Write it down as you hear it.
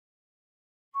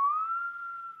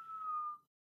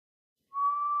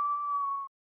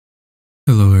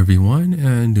Hello everyone,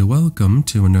 and welcome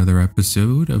to another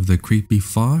episode of the Creepy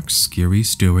Fox Scary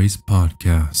Stories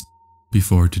podcast.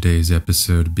 Before today's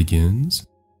episode begins,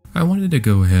 I wanted to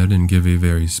go ahead and give a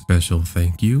very special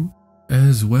thank you,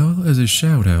 as well as a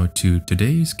shout out to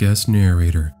today's guest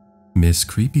narrator, Miss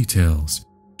Creepy Tales.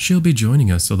 She'll be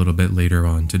joining us a little bit later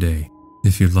on today.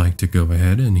 If you'd like to go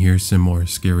ahead and hear some more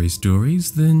scary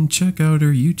stories, then check out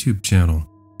her YouTube channel.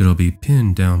 It'll be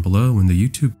pinned down below in the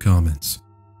YouTube comments.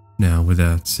 Now, with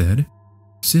that said,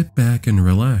 sit back and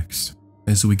relax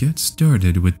as we get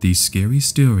started with these scary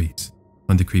stories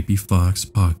on the Creepy Fox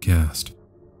podcast.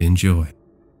 Enjoy.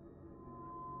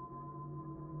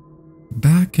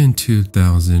 Back in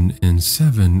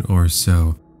 2007 or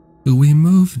so, we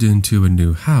moved into a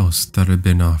new house that had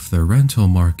been off the rental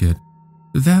market.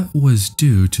 That was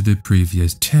due to the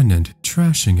previous tenant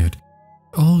trashing it.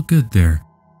 All good there,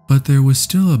 but there was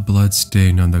still a blood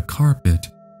stain on the carpet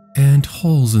and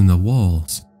holes in the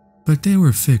walls, but they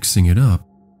were fixing it up,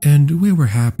 and we were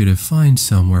happy to find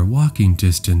somewhere walking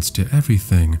distance to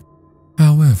everything.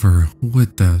 However,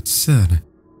 with that said,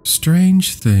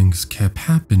 strange things kept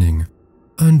happening.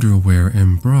 Underwear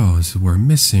and bras were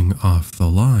missing off the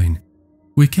line.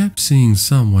 We kept seeing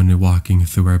someone walking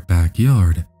through our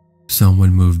backyard.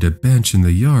 Someone moved a bench in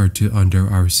the yard to under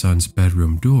our son's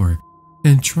bedroom door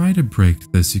and tried to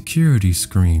break the security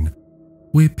screen.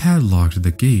 We padlocked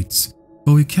the gates,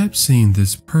 but we kept seeing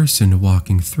this person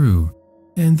walking through,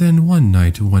 and then one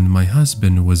night when my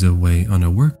husband was away on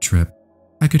a work trip,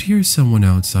 I could hear someone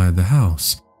outside the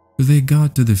house. They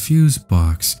got to the fuse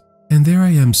box, and there I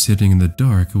am sitting in the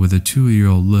dark with a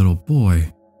 2-year-old little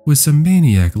boy with some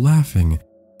maniac laughing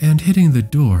and hitting the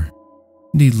door.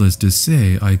 Needless to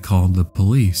say, I called the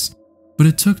police, but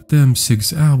it took them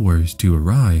 6 hours to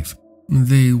arrive.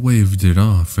 They waved it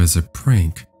off as a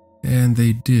prank, and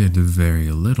they did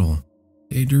very little.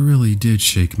 It really did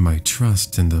shake my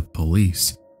trust in the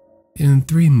police. In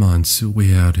 3 months,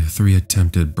 we had 3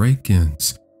 attempted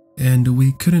break-ins, and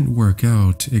we couldn't work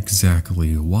out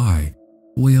exactly why.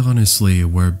 We honestly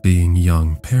were being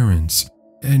young parents,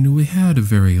 and we had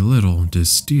very little to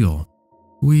steal.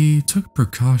 We took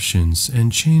precautions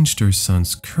and changed our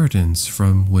son's curtains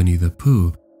from Winnie the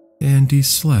Pooh, and he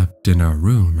slept in our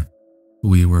room.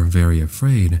 We were very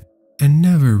afraid and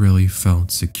never really felt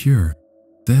secure.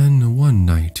 Then one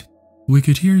night, we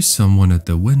could hear someone at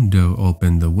the window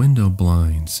open the window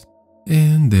blinds,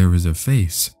 and there was a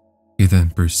face. He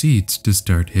then proceeds to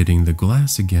start hitting the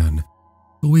glass again.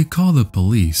 We call the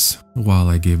police while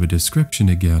I gave a description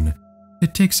again.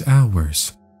 It takes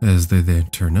hours as they then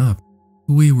turn up.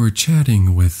 We were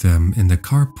chatting with them in the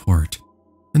carport,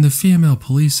 and the female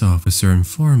police officer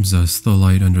informs us the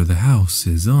light under the house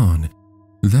is on.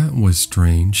 That was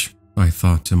strange, I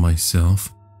thought to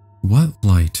myself. What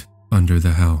light under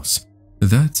the house?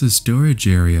 That's a storage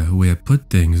area. We had put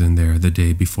things in there the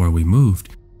day before we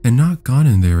moved and not gone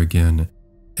in there again,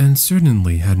 and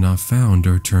certainly had not found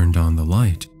or turned on the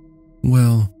light.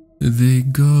 Well, they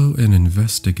go and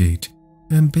investigate,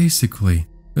 and basically,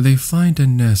 they find a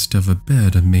nest of a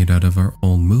bed made out of our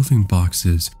old moving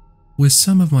boxes with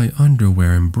some of my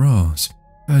underwear and bras,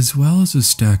 as well as a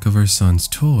stack of our son's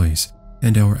toys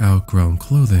and our outgrown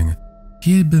clothing.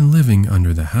 He had been living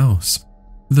under the house.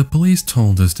 The police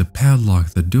told us to padlock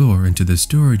the door into the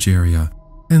storage area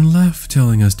and left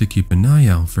telling us to keep an eye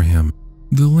out for him.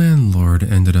 The landlord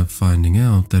ended up finding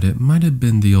out that it might have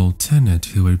been the old tenant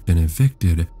who had been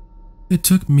evicted. It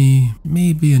took me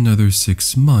maybe another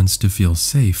 6 months to feel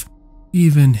safe,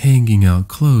 even hanging out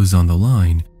clothes on the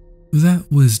line.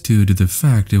 That was due to the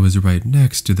fact it was right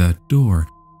next to that door,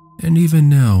 and even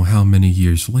now, how many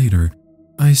years later,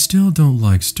 I still don't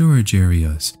like storage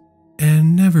areas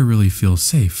and never really feel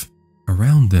safe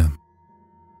around them.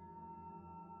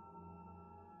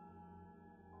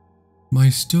 My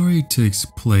story takes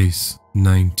place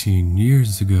 19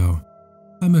 years ago.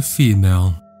 I'm a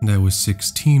female and I was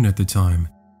 16 at the time.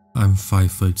 I'm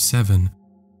 5'7".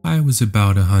 I was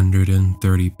about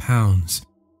 130 pounds,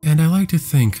 and I like to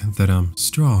think that I'm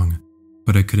strong,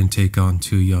 but I couldn't take on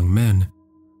 2 young men.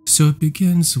 So it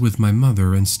begins with my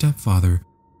mother and stepfather,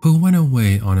 who went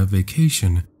away on a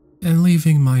vacation and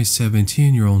leaving my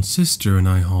 17-year-old sister and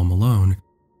I home alone.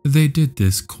 They did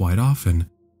this quite often.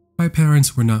 My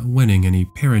parents were not winning any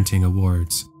parenting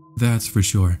awards, that's for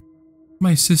sure.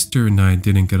 My sister and I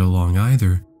didn't get along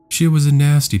either. She was a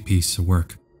nasty piece of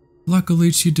work.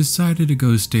 Luckily, she decided to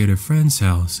go stay at a friend's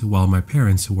house while my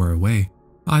parents were away.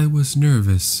 I was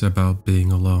nervous about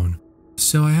being alone,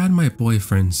 so I had my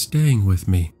boyfriend staying with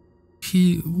me.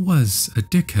 He was a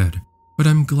dickhead, but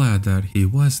I'm glad that he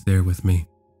was there with me.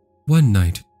 One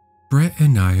night, Brett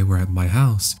and I were at my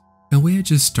house. and we had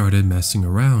just started messing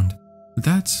around.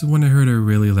 That's when I heard a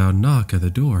really loud knock at the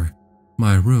door.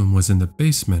 My room was in the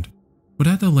basement, but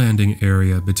at the landing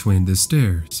area between the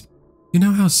stairs. You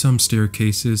know how some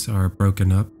staircases are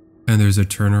broken up and there's a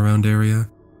turnaround area?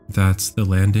 That's the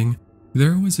landing.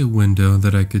 There was a window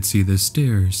that I could see the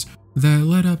stairs that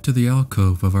led up to the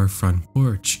alcove of our front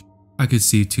porch. I could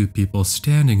see two people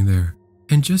standing there,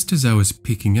 and just as I was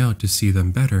peeking out to see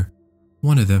them better,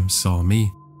 one of them saw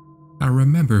me. I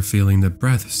remember feeling the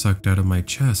breath sucked out of my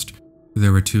chest.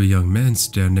 There were two young men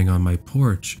standing on my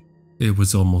porch. It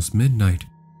was almost midnight,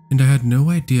 and I had no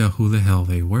idea who the hell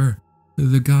they were.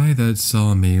 The guy that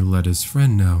saw me let his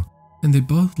friend know, and they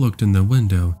both looked in the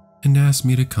window and asked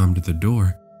me to come to the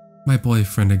door. My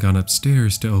boyfriend had gone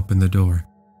upstairs to open the door,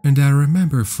 and I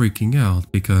remember freaking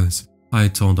out because I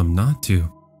told him not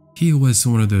to. He was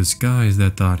one of those guys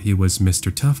that thought he was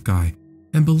Mr. Tough Guy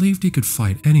and believed he could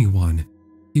fight anyone.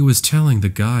 He was telling the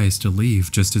guys to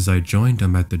leave just as I joined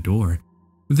him at the door.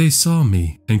 They saw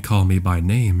me and called me by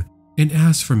name and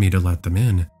asked for me to let them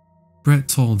in. Brett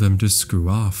told them to screw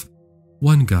off.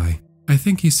 One guy, I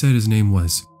think he said his name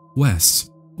was Wes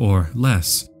or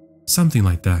Les, something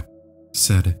like that,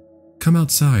 said, "Come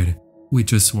outside, we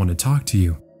just want to talk to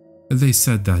you." They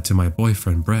said that to my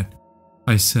boyfriend Brett.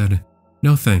 I said,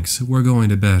 "No thanks, we're going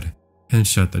to bed," and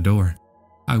shut the door.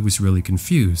 I was really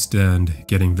confused and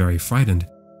getting very frightened.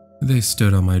 They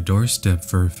stood on my doorstep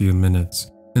for a few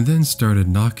minutes and then started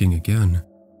knocking again.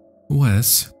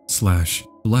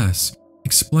 Wes/Les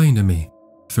explained to me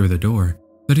through the door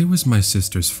that he was my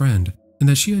sister's friend and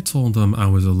that she had told them I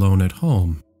was alone at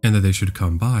home and that they should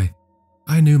come by.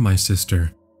 I knew my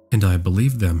sister, and I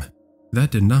believed them.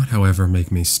 That did not, however,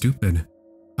 make me stupid.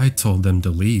 I told them to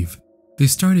leave. They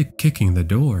started kicking the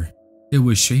door. It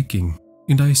was shaking,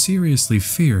 and I seriously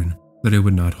feared that it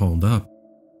would not hold up.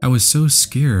 I was so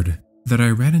scared that I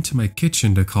ran into my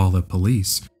kitchen to call the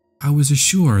police. I was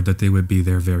assured that they would be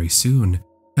there very soon,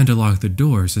 and to lock the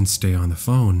doors and stay on the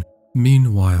phone.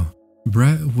 Meanwhile,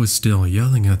 Brett was still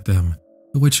yelling at them,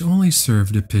 which only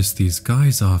served to piss these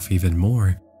guys off even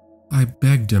more. I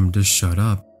begged him to shut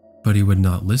up, but he would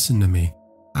not listen to me.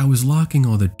 I was locking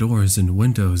all the doors and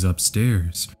windows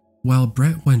upstairs, while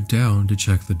Brett went down to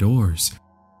check the doors.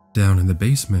 Down in the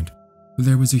basement,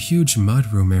 there was a huge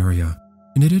mudroom area,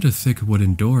 and it had a thick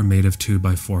wooden door made of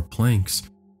 2x4 planks,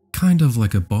 kind of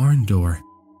like a barn door.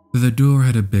 The door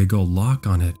had a big old lock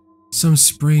on it, some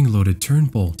spring-loaded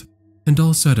turnbolt, and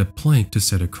also had a plank to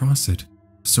set across it,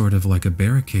 sort of like a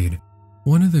barricade.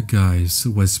 One of the guys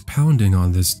was pounding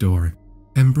on this door,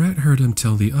 and Brett heard him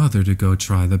tell the other to go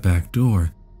try the back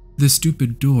door. The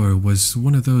stupid door was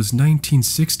one of those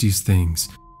 1960s things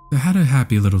that had a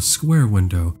happy little square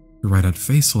window right at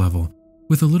face level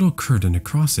with a little curtain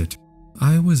across it.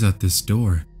 I was at this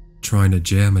door, trying to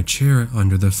jam a chair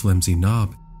under the flimsy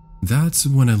knob. That's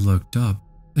when I looked up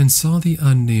and saw the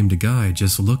unnamed guy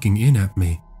just looking in at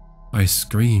me. I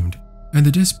screamed, and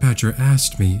the dispatcher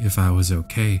asked me if I was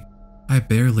okay. I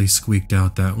barely squeaked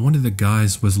out that one of the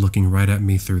guys was looking right at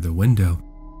me through the window.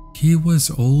 He was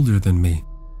older than me,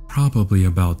 probably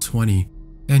about 20,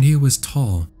 and he was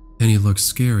tall, and he looked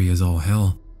scary as all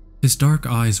hell. His dark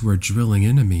eyes were drilling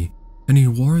into me, and he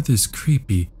wore this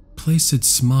creepy, placid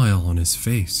smile on his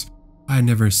face. I'd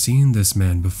never seen this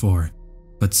man before,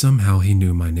 but somehow he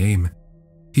knew my name.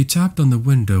 He tapped on the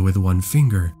window with one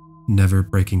finger, never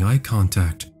breaking eye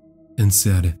contact, and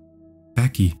said,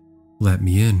 "Becky, let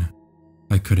me in."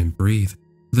 I couldn't breathe.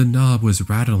 The knob was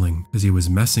rattling as he was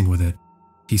messing with it.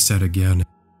 He said again,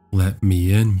 "Let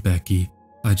me in, Becky.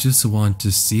 I just want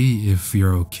to see if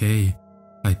you're okay.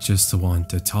 I just want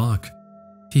to talk."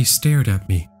 He stared at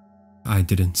me. I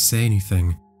didn't say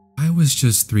anything. I was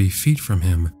just 3 feet from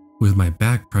him, with my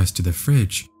back pressed to the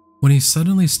fridge, when he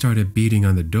suddenly started beating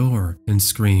on the door and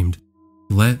screamed,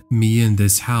 "Let me in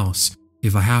this house.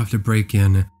 If I have to break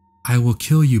in, I will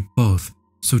kill you both,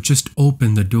 so just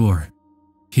open the door."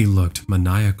 He looked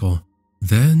maniacal.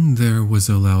 Then there was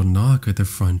a loud knock at the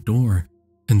front door,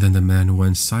 and then the man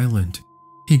went silent.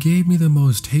 He gave me the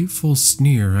most hateful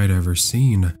sneer I'd ever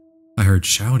seen. I heard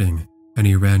shouting, and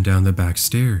he ran down the back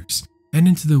stairs and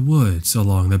into the woods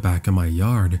along the back of my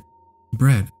yard.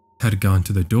 Brett had gone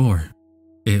to the door.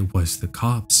 It was the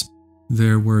cops.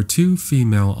 There were 2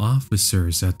 female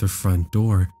officers at the front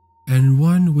door, and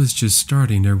one was just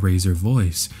starting to raise her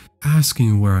voice,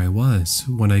 asking where I was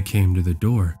when I came to the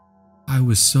door. I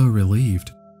was so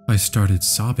relieved. I started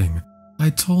sobbing. I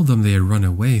told them they had run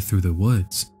away through the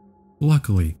woods.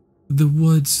 Luckily, the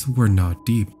woods were not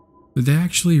deep. They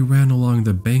actually ran along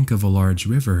the bank of a large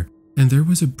river, and there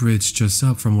was a bridge just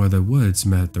up from where the woods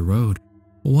met the road.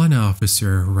 One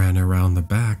officer ran around the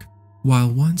back, while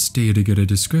one stayed to get a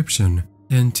description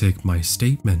and take my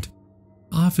statement.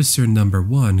 Officer number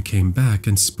 1 came back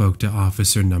and spoke to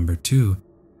officer number 2.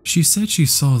 She said she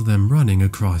saw them running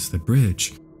across the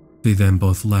bridge. They then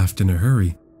both left in a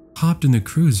hurry, hopped in the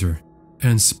cruiser,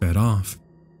 and sped off.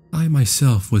 I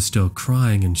myself was still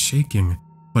crying and shaking,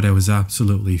 but I was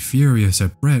absolutely furious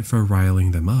at Brett for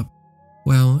riling them up.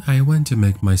 Well, I went to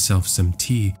make myself some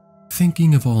tea,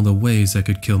 thinking of all the ways I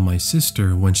could kill my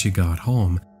sister when she got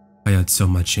home. I had so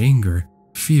much anger,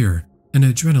 fear, and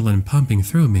adrenaline pumping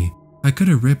through me, I could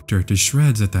have ripped her to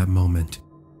shreds at that moment.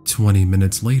 20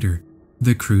 minutes later,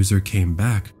 the cruiser came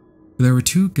back. There were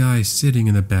 2 guys sitting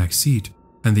in the back seat,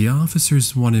 and the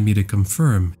officers wanted me to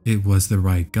confirm it was the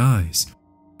right guys.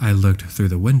 I looked through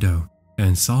the window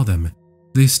and saw them.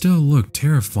 They still looked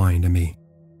terrifying to me.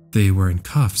 They were in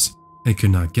cuffs and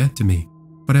could not get to me,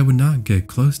 but I would not get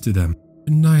close to them.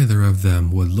 Neither of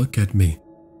them would look at me,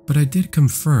 but I did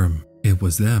confirm it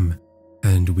was them,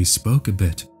 and we spoke a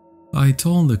bit. I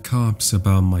told the cops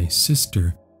about my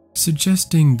sister,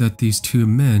 suggesting that these 2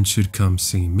 men should come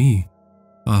see me.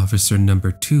 Officer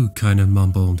number 2 kind of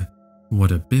mumbled,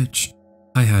 "What a bitch."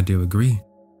 I had to agree.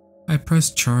 I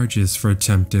pressed charges for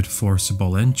attempted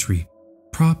forcible entry,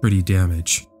 property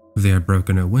damage, they had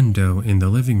broken a window in the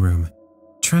living room,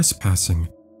 trespassing,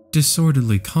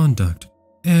 disorderly conduct,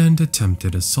 and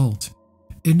attempted assault.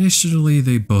 Initially,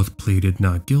 they both pleaded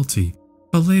not guilty,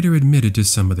 but later admitted to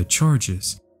some of the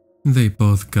charges. They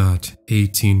both got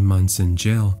 18 months in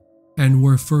jail and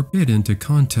were forbidden to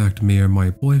contact me or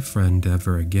my boyfriend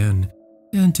ever again,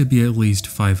 and to be at least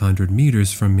 500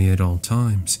 meters from me at all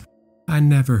times. I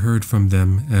never heard from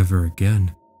them ever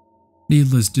again.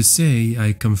 Needless to say,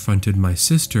 I confronted my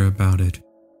sister about it,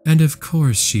 and of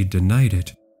course she denied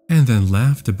it, and then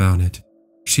laughed about it.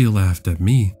 She laughed at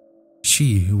me.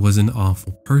 She was an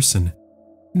awful person.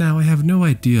 Now I have no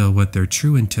idea what their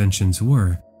true intentions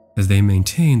were, as they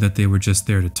maintained that they were just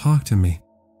there to talk to me,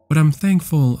 but I'm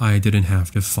thankful I didn't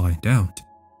have to find out.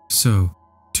 So,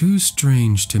 2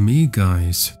 strange to me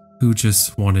guys who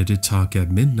just wanted to talk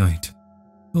at midnight.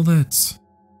 Let's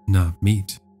not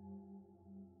meet.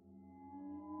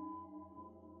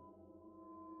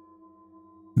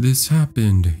 This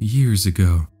happened years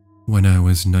ago, when I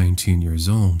was 19 years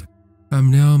old.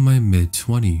 I'm now in my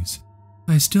mid-20s.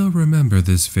 I still remember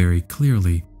this very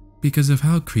clearly because of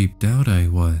how creeped out I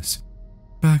was.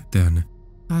 Back then,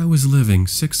 I was living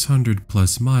 600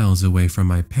 plus miles away from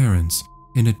my parents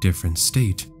in a different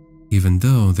state. Even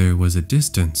though there was a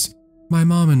distance, my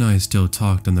mom and I still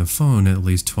talked on the phone at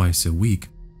least twice a week,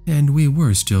 and we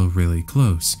were still really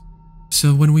close.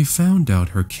 So when we found out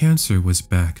her cancer was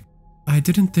back, I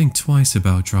didn't think twice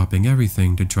about dropping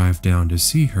everything to drive down to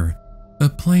see her. A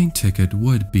plane ticket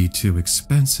would be too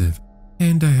expensive,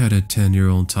 and I had a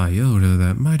 10-year-old Toyota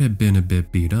that might have been a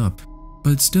bit beat up,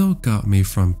 but still got me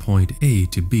from point A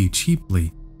to B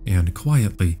cheaply and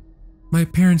quietly. My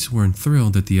parents weren't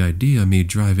thrilled at the idea of me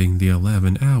driving the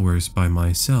 11 hours by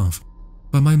myself,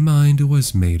 but my mind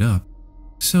was made up,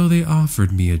 so they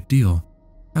offered me a deal.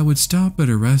 I would stop at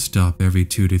a rest stop every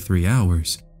 2 to 3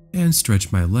 hours and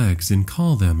stretch my legs and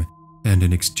call them, and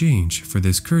in exchange for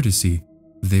this courtesy,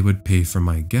 they would pay for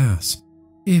my gas.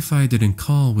 If I didn't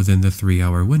call within the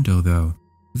 3-hour window though,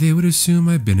 they would assume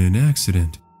I'd been in an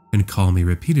accident and call me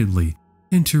repeatedly,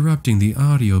 interrupting the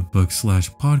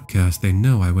audiobook/podcast they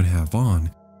know I would have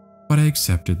on. But I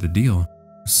accepted the deal.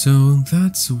 So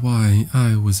that's why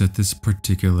I was at this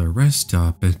particular rest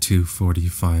stop at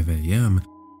 2:45 a.m.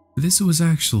 This was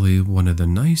actually one of the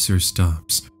nicer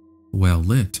stops, well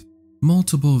lit,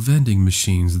 multiple vending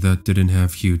machines that didn't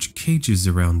have huge cages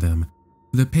around them.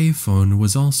 The payphone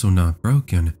was also not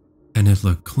broken, and it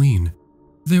looked clean.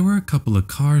 There were a couple of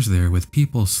cars there with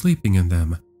people sleeping in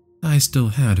them. I still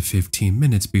had 15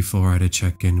 minutes before I had to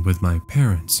check in with my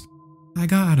parents. I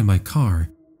got out of my car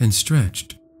and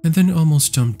stretched, and then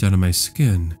almost jumped out of my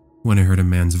skin when I heard a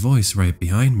man's voice right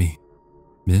behind me.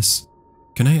 "Miss,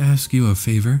 can I ask you a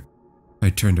favor?" I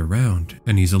turned around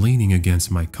and he's leaning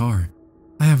against my car.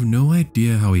 I have no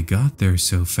idea how he got there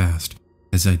so fast,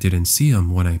 as I didn't see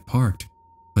him when I parked,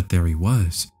 but there he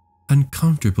was,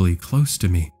 uncomfortably close to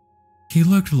me. He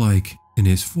looked like in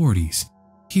his 40s.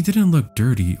 He didn't look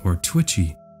dirty or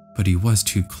twitchy, but he was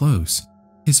too close.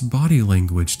 His body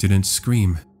language didn't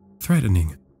scream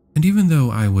threatening, and even though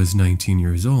I was 19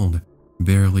 years old,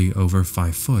 barely over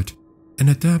 5 foot, and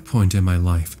at that point in my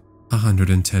life,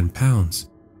 110 pounds,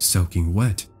 soaking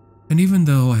wet, and even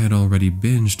though I had already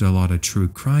binged a lot of true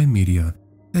crime media,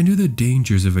 I knew the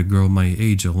dangers of a girl my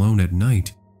age alone at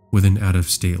night with an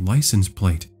out-of-state license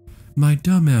plate. My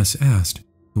dumbass asked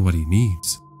what he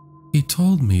needs. He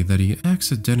told me that he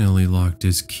accidentally locked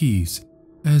his keys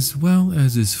as well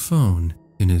as his phone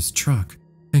in his truck,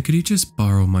 and could he just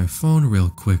borrow my phone real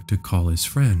quick to call his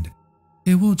friend.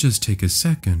 It will just take a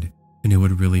second and it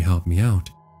would really help me out.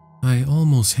 I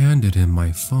almost handed him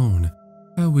my phone.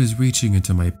 I was reaching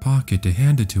into my pocket to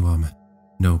hand it to him.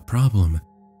 No problem.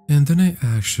 And then I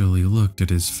actually looked at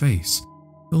his face.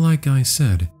 Like I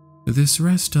said, this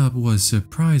rest stop was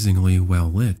surprisingly well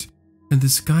lit, and the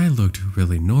sky looked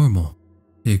really normal,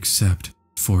 except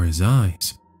for his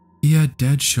eyes. He had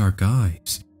dead shark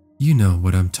eyes. You know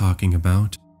what I'm talking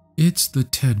about. It's the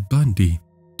Ted Bundy,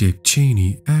 Dick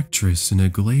Cheney actress in a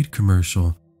Glade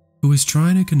commercial who is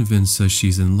trying to convince us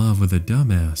she's in love with a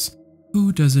dumbass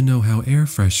who doesn't know how air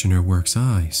freshener works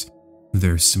eyes.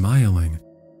 They're smiling,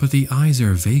 but the eyes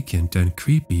are vacant and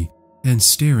creepy and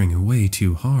staring way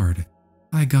too hard.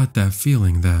 I got that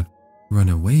feeling, that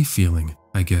runaway feeling,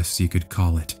 I guess you could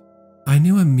call it. I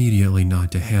knew immediately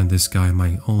not to hand this guy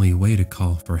my only way to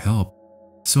call for help,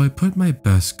 so I put my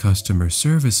best customer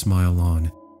service smile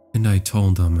on and I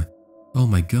told him, "Oh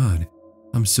my god,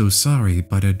 I'm so sorry,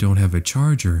 but I don't have a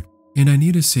charger and I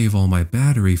need to save all my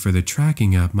battery for the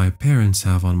tracking app my parents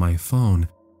have on my phone,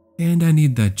 and I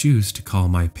need that juice to call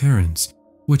my parents,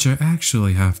 which I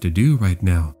actually have to do right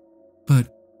now.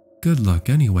 But good luck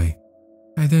anyway."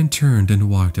 I then turned and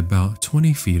walked about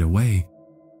 20 feet away,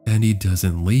 and he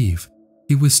doesn't leave.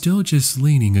 He was still just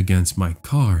leaning against my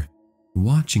car,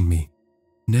 watching me.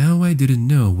 Now I didn't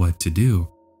know what to do.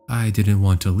 I didn't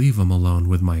want to leave him alone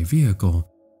with my vehicle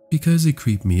because it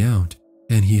creeped me out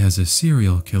and he has a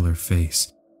serial killer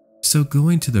face. So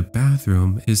going to the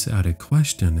bathroom is out of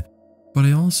question, but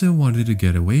I also wanted to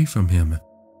get away from him,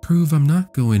 prove I'm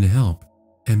not going to help,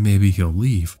 and maybe he'll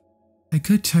leave. I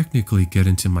could technically get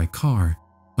into my car,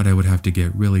 but I would have to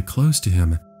get really close to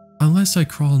him unless I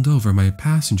crawled over my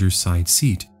passenger side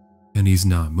seat, and he's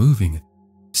not moving.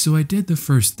 So I did the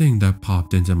first thing that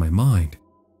popped into my mind.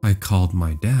 I called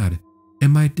my dad,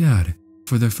 and my dad,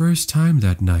 for the first time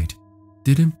that night,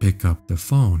 didn't pick up the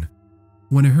phone.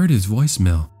 When I heard his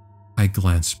voicemail, I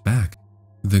glanced back.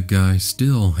 The guy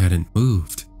still hadn't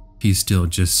moved. He's still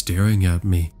just staring at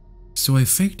me. So I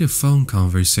faked a phone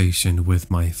conversation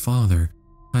with my father.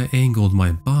 I angled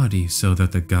my body so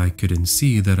that the guy couldn't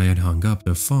see that I had hung up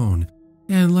the phone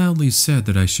and loudly said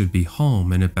that I should be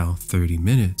home in about 30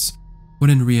 minutes, when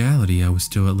in reality I was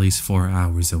still at least 4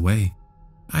 hours away.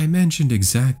 I mentioned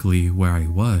exactly where I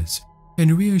was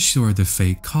and reassured the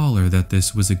fake caller that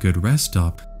this was a good rest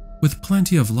stop with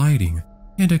plenty of lighting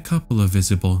and a couple of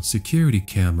visible security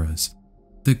cameras.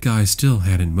 The guy still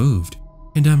hadn't moved,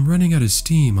 and I'm running out of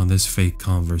steam on this fake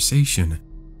conversation.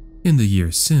 In the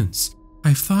years since,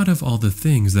 I've thought of all the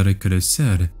things that I could have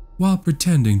said while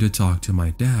pretending to talk to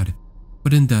my dad,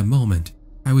 but in that moment,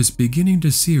 I was beginning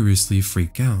to seriously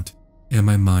freak out, and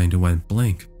my mind went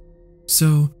blank.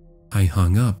 So I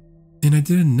hung up, and I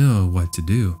didn't know what to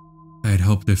do. I had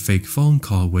hoped the fake phone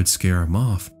call would scare him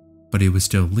off, but he was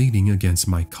still leaning against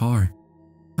my car.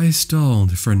 I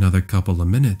stalled for another couple of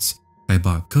minutes. I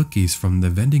bought cookies from the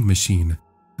vending machine.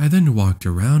 I then walked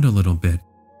around a little bit.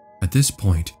 At this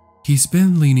point, he's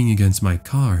been leaning against my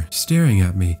car, staring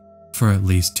at me for at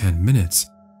least 10 minutes.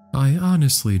 I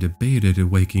honestly debated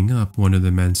waking up one of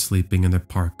the men sleeping in the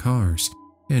parked cars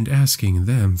and asking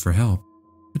them for help.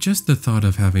 But just the thought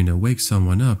of having to wake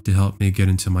someone up to help me get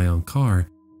into my own car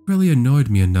really annoyed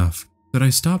me enough that I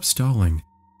stopped stalling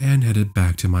and headed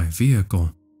back to my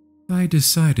vehicle. I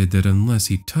decided that unless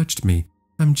he touched me,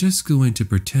 I'm just going to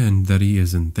pretend that he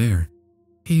isn't there.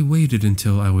 He waited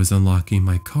until I was unlocking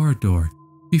my car door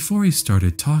before he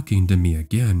started talking to me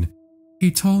again.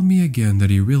 He told me again that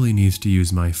he really needs to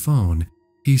use my phone.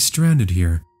 He's stranded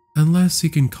here unless he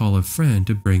can call a friend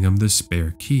to bring him the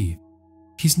spare key.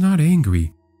 He's not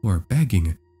angry or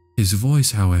begging. His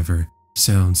voice, however,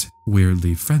 sounds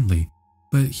weirdly friendly,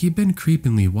 but he'd been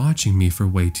creepily watching me for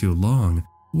way too long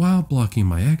while blocking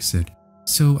my exit,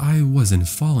 so I wasn't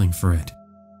falling for it.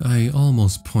 I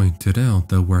almost pointed out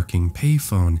the working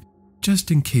payphone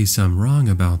just in case I'm wrong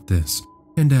about this,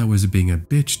 and I was being a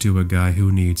bitch to a guy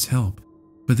who needs help.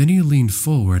 But then he leaned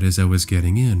forward as I was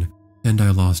getting in, and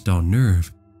I lost all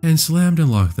nerve and slammed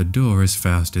and locked the door as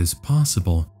fast as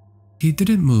possible. He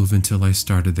didn't move until I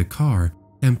started the car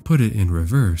and put it in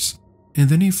reverse, and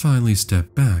then he finally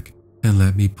stepped back and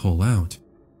let me pull out.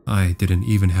 I didn't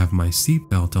even have my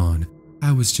seatbelt on.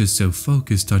 I was just so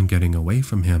focused on getting away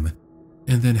from him.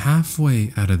 And then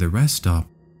halfway out of the rest stop,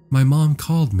 my mom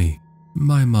called me.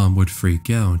 My mom would freak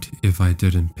out if I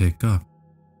didn't pick up.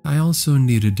 I also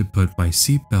needed to put my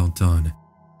seatbelt on,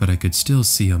 but I could still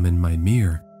see him in my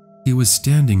mirror. He was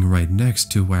standing right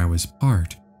next to where I was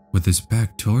parked, with his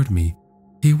back toward me.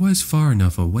 He was far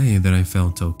enough away that I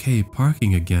felt okay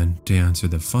parking again to answer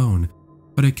the phone,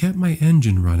 but I kept my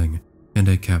engine running and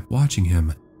I kept watching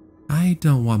him. I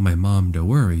don't want my mom to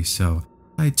worry, so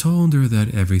I told her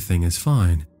that everything is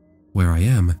fine, where I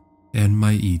am, and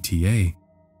my ETA.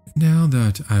 Now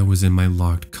that I was in my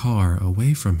locked car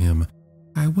away from him,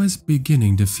 I was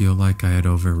beginning to feel like I had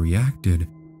overreacted.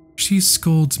 She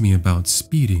scolds me about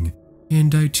speeding,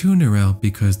 and I tune her out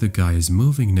because the guy is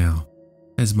moving now.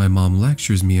 As my mom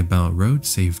lectures me about road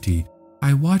safety,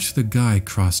 I watch the guy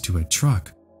cross to a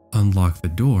truck, unlock the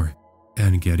door,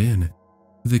 and get in.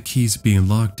 The keys being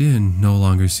locked in no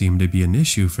longer seemed to be an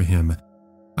issue for him.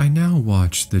 I now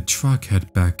watch the truck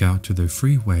head back out to the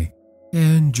freeway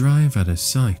and drive out of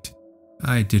sight.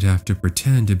 I did have to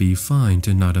pretend to be fine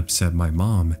to not upset my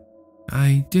mom.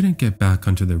 I didn't get back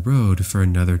onto the road for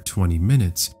another 20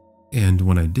 minutes, and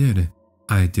when I did,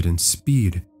 I didn't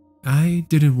speed. I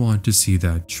didn't want to see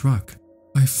that truck.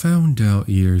 I found out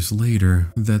years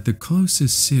later that the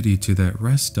closest city to that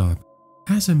rest stop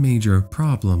has a major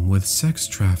problem with sex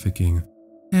trafficking,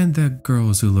 and that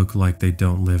girls who look like they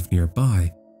don't live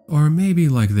nearby, or maybe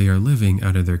like they are living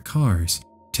out of their cars,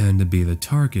 tend to be the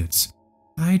targets.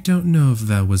 I don't know if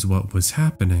that was what was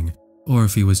happening, or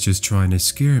if he was just trying to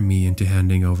scare me into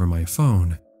handing over my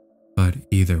phone. But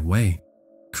either way,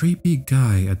 creepy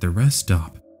guy at the rest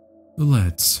stop.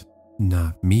 Let's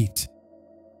not meet.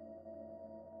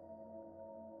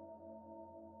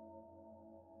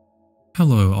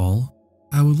 Hello all.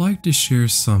 I would like to share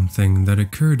something that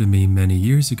occurred to me many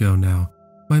years ago now.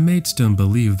 My mates don't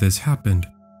believe this happened,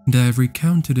 and I have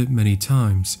recounted it many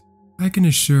times. I can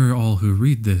assure all who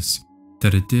read this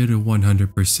that it did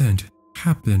 100%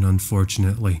 happen,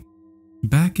 unfortunately.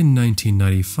 Back in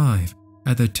 1995,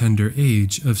 at the tender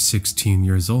age of 16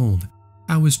 years old,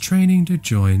 I was training to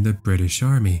join the British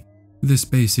Army. This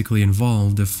basically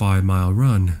involved a 5-mile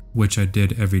run, which I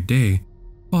did every day,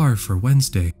 bar for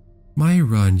Wednesday. My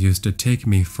run used to take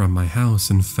me from my house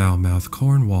in Falmouth,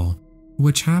 Cornwall,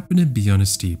 which happened to be on a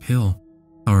steep hill.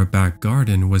 Our back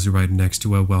garden was right next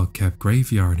to a well-kept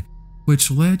graveyard,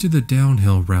 which led to the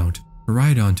downhill route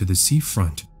right onto the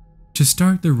seafront. To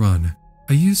start the run,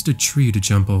 I used a tree to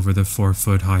jump over the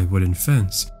 4-foot-high wooden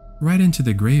fence right into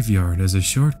the graveyard as a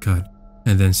shortcut,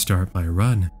 and then start my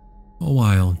run.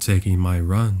 While taking my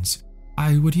runs,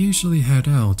 I would usually head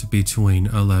out between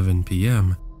 11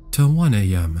 p.m. to 1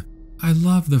 a.m. I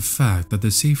love the fact that the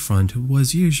seafront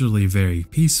was usually very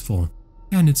peaceful,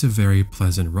 and it's a very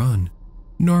pleasant run.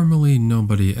 Normally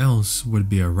nobody else would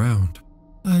be around,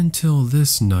 until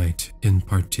this night in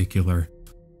particular.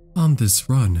 On this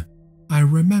run, I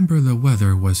remember the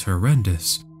weather was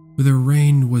horrendous. The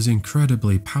rain was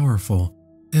incredibly powerful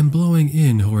and blowing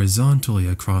in horizontally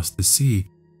across the sea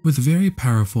with very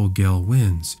powerful gale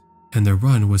winds, and the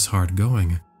run was hard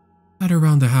going. At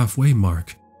around the halfway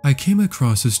mark, I came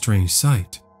across a strange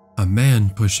sight, a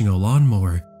man pushing a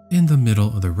lawnmower in the middle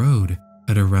of the road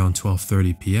at around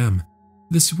 12:30 p.m.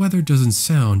 This weather doesn't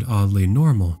sound oddly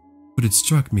normal, but it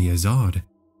struck me as odd.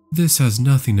 This has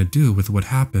nothing to do with what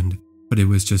happened, but it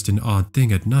was just an odd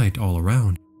thing at night all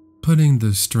around. Putting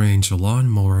the strange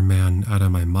lawnmower man out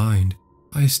of my mind,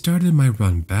 I started my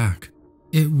run back.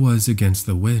 It was against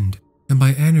the wind, and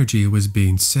my energy was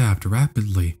being sapped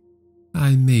rapidly.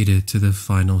 I made it to the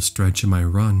final stretch of my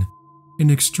run,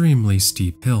 an extremely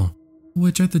steep hill,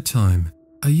 which at the time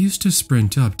I used to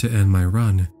sprint up to end my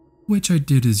run, which I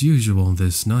did as usual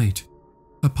this night.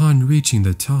 Upon reaching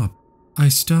the top, I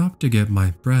stopped to get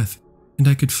my breath, and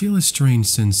I could feel a strange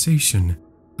sensation.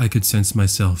 I could sense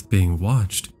myself being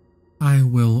watched. I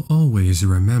will always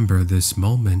remember this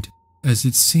moment, as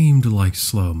it seemed like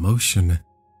slow motion.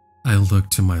 I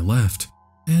looked to my left,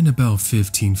 and about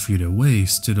 15 feet away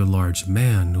stood a large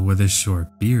man with a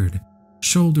short beard,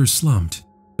 shoulders slumped,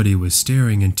 but he was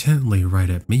staring intently right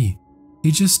at me.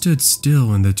 He just stood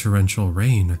still in the torrential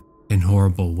rain and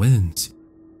horrible winds.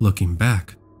 Looking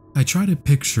back, I try to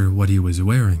picture what he was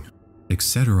wearing,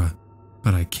 etc.,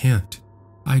 but I can't.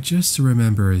 I just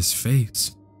remember his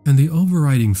face, and the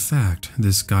overriding fact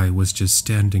this guy was just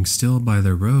standing still by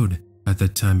the road at the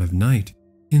time of night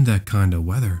in that kind of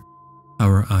weather.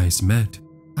 Our eyes met.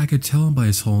 I could tell by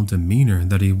his whole demeanor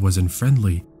that he wasn't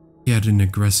friendly. He had an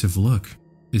aggressive look,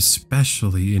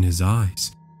 especially in his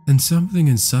eyes, and something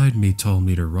inside me told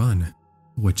me to run,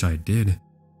 which I did.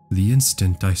 The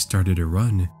instant I started to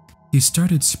run, he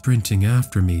started sprinting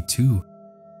after me too.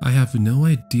 I have no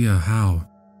idea how,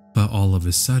 but all of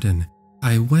a sudden,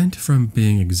 I went from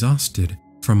being exhausted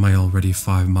from my already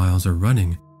 5 miles of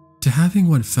running to having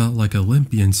what felt like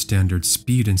Olympian standard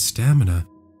speed and stamina.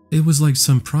 It was like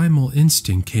some primal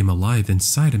instinct came alive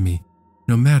inside of me.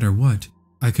 No matter what,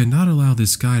 I could not allow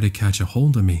this guy to catch a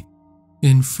hold of me.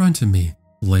 In front of me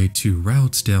lay 2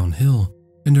 routes downhill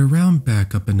and around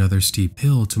back up another steep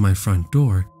hill to my front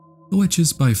door, which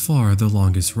is by far the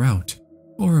longest route,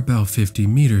 or about 50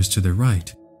 meters to the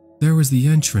right. There was the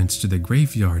entrance to the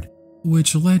graveyard,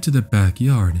 which led to the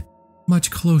backyard, much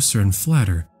closer and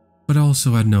flatter, but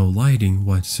also had no lighting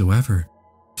whatsoever.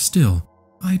 Still,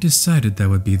 I decided that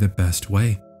would be the best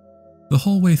way. The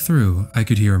whole way through, I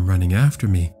could hear him running after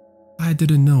me. I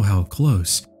didn't know how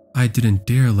close. I didn't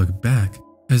dare look back,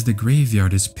 as the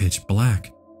graveyard is pitch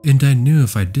black, and I knew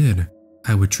if I did,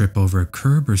 I would trip over a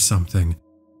curb or something.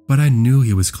 But I knew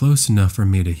he was close enough for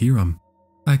me to hear him.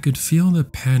 I could feel the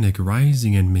panic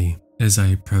rising in me as I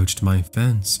approached my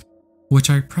fence, which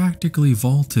I practically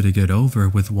vaulted to get over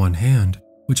with one hand,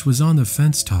 which was on the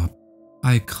fence top.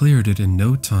 I cleared it in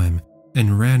no time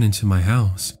and ran into my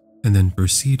house, and then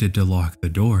proceeded to lock the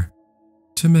door.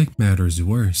 To make matters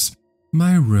worse,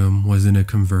 my room was in a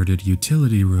converted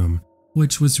utility room,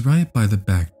 which was right by the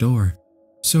back door.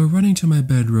 So running to my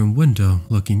bedroom window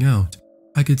looking out,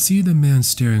 I could see the man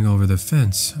staring over the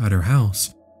fence at our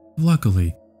house.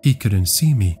 Luckily, he couldn't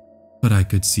see me, but I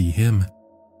could see him.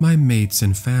 My mates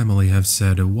and family have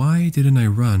said why didn't I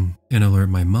run and alert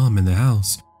my mom in the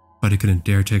house, but I couldn't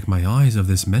dare take my eyes off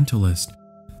this mentalist.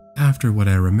 After what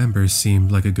I remember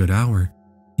seemed like a good hour,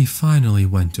 he finally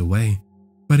went away,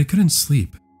 but I couldn't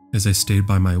sleep as I stayed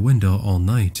by my window all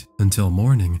night until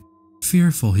morning,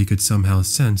 fearful he could somehow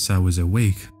sense I was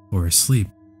awake or asleep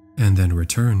and then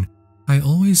return. I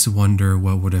always wonder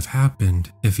what would have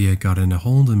happened if he had gotten a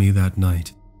hold of me that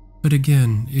night, but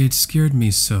again, it scared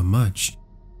me so much.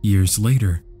 Years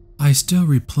later, I still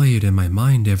replay it in my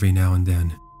mind every now and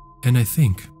then, and I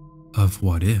think of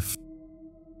what if.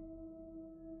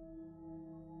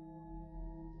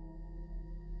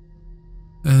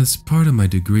 As part of my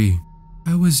degree,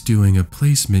 I was doing a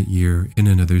placement year in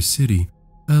another city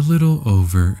a little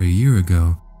over a year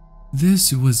ago.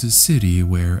 This was a city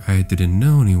where I didn't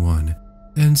know anyone,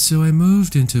 and so I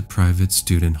moved into private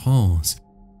student halls.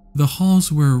 The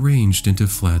halls were arranged into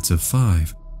flats of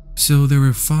 5, so there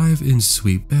were 5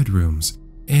 en-suite bedrooms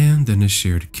and then a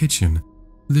shared kitchen.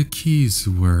 The keys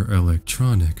were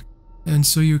electronic, and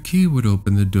so your key would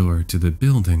open the door to the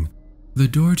building, the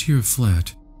door to your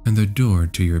flat, and the door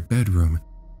to your bedroom.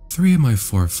 3 of my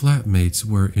 4 flatmates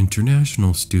were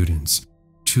international students,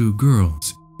 2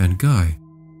 girls and guy,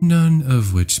 none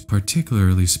of which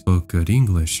particularly spoke good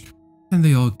English, and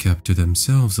they all kept to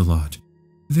themselves a lot.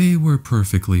 They were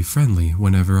perfectly friendly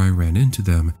whenever I ran into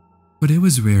them, but it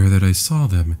was rare that I saw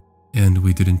them, and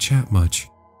we didn't chat much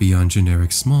beyond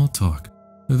generic small talk.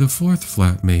 The 4th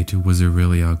flatmate was a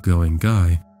really outgoing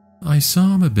guy. I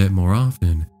saw him a bit more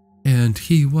often, and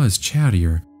he was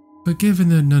chattier, but given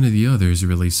that none of the others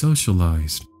really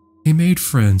socialized, he made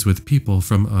friends with people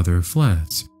from other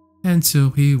flats, and so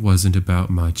he wasn't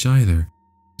about much either.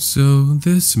 So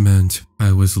this meant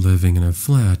I was living in a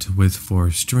flat with 4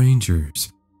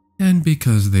 strangers, and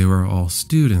because they were all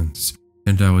students,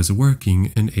 and I was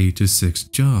working an 8 to 6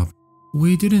 job,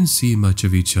 we didn't see much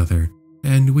of each other,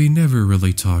 and we never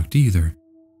really talked either.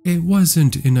 It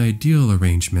wasn't an ideal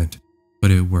arrangement, but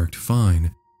it worked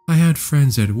fine. I had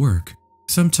friends at work.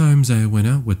 Sometimes I went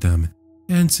out with them,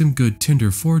 and some good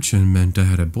Tinder fortune meant I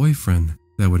had a boyfriend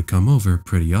that would come over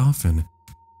pretty often.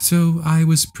 So I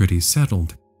was pretty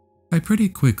settled. I pretty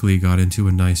quickly got into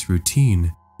a nice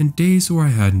routine and days where I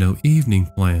had no evening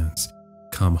plans.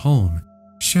 Come home,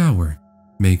 shower,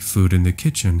 make food in the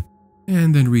kitchen,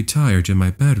 and then retire to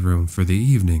my bedroom for the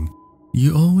evening.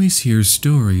 You always hear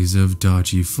stories of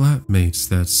dodgy flatmates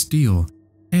that steal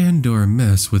and or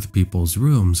mess with people's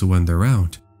rooms when they're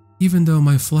out. Even though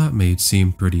my flatmates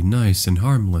seemed pretty nice and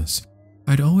harmless,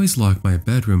 I'd always lock my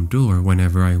bedroom door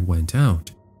whenever I went out,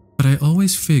 but I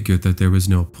always figured that there was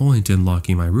no point in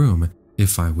locking my room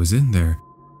if I was in there.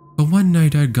 But one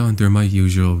night I'd gone through my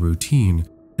usual routine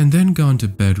and then gone to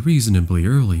bed reasonably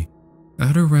early.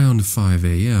 At around 5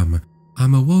 a.m.,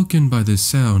 I'm awoken by the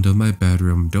sound of my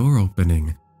bedroom door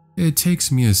opening. It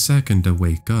takes me a second to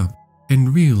wake up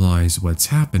and realize what's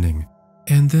happening,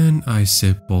 and then I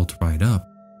sit bolt right up.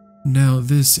 Now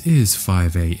this is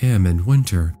 5 a.m. in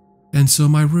winter, and so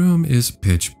my room is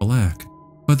pitch black,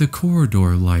 but the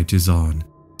corridor light is on,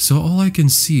 so all I can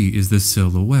see is the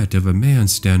silhouette of a man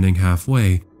standing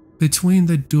halfway between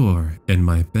the door and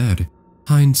my bed.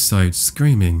 Hindsight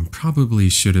screaming probably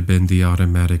should have been the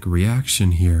automatic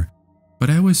reaction here,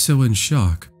 but I was so in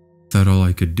shock that all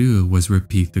I could do was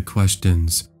repeat the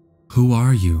questions, "Who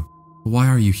are you? Why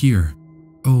are you here?"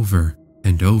 over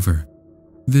and over.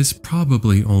 This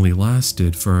probably only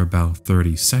lasted for about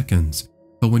 30 seconds,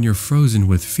 but when you're frozen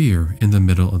with fear in the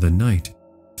middle of the night,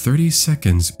 30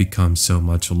 seconds becomes so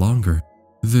much longer.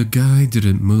 The guy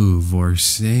didn't move or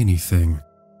say anything.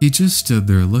 He just stood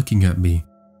there looking at me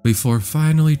before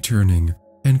finally turning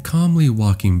and calmly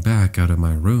walking back out of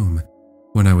my room.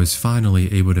 When I was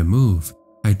finally able to move,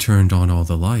 I turned on all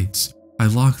the lights, I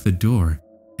locked the door,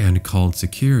 and called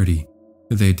security.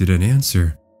 They didn't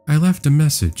answer. I left a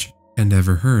message and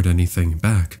never heard anything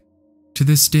back. To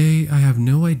this day, I have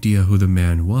no idea who the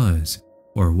man was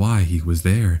or why he was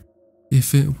there.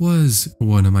 If it was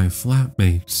one of my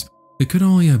flatmates, it could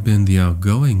only have been the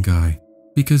outgoing guy,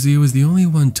 because he was the only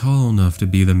one tall enough to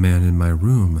be the man in my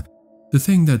room. The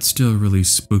thing that still really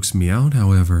spooks me out,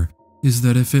 however, is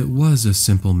that if it was a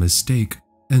simple mistake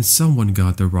and someone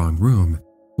got the wrong room,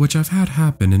 which I've had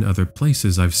happen in other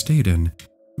places I've stayed in,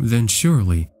 then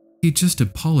surely he'd just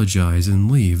apologize and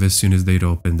leave as soon as they'd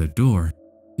open the door.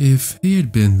 If he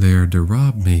had been there to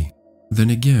rob me, then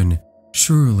again,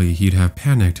 surely he'd have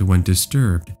panicked when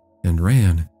disturbed and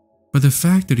ran. But the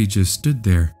fact that he just stood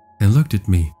there and looked at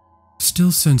me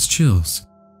still sends chills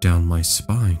down my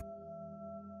spine.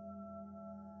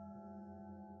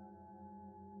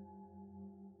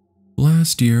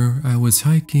 Last year, I was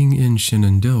hiking in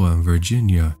Shenandoah,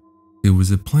 Virginia. It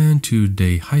was a planned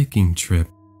 2-day hiking trip,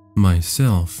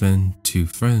 myself and 2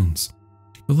 friends.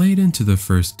 Late into the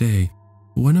first day,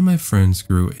 one of my friends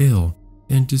grew ill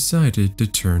and decided to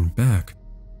turn back.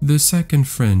 The second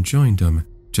friend joined him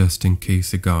just in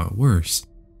case it got worse.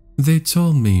 They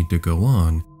told me to go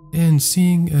on, and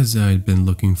seeing as I'd been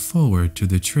looking forward to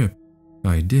the trip,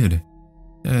 I did.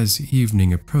 As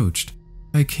evening approached,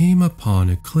 I came upon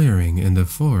a clearing in the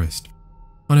forest.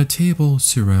 On a table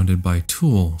surrounded by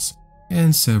tools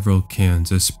and several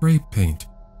cans of spray paint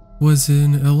was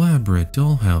an elaborate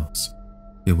dollhouse.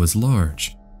 It was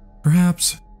large,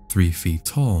 perhaps 3 feet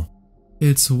tall.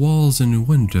 Its walls and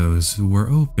windows were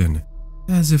open,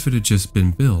 as if it had just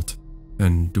been built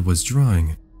and was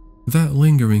drying. That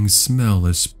lingering smell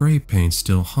of spray paint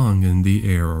still hung in the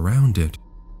air around it.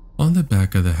 On the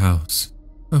back of the house,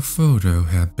 a photo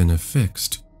had been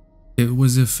affixed. It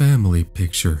was a family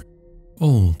picture,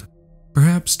 old,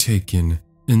 perhaps taken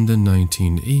in the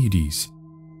 1980s.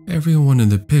 Everyone in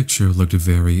the picture looked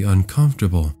very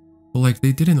uncomfortable, like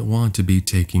they didn't want to be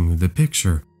taking the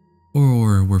picture,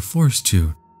 or were forced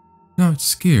to. Not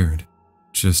scared,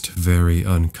 just very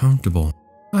uncomfortable.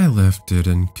 I left it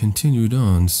and continued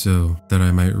on so that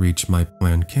I might reach my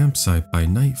planned campsite by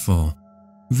nightfall.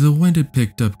 The wind had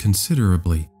picked up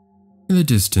considerably. In the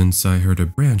distance, I heard a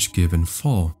branch give and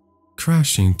fall,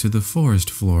 crashing to the forest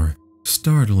floor,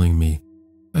 startling me.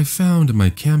 I found my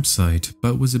campsite,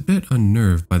 but was a bit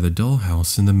unnerved by the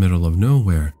dollhouse in the middle of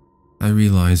nowhere. I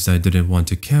realized I didn't want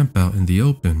to camp out in the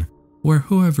open, where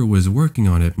whoever was working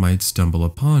on it might stumble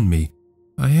upon me.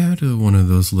 I had one of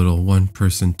those little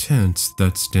one-person tents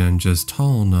that stand just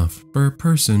tall enough for a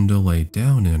person to lay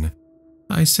down in.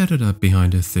 I set it up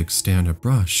behind a thick stand of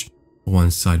brush,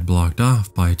 one side blocked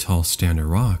off by a tall stand of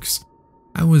rocks.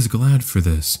 I was glad for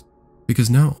this, because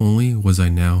not only was I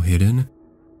now hidden,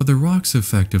 but the rocks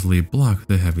effectively blocked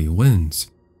the heavy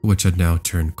winds, which had now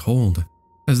turned cold,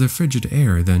 as the frigid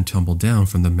air then tumbled down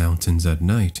from the mountains at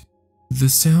night. The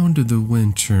sound of the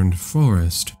wind-churned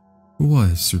forest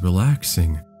was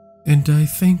relaxing, and I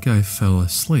think I fell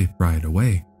asleep right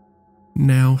away.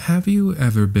 Now, have you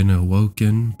ever been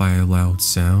awoken by a loud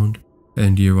sound,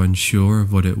 and you're unsure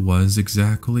of what it was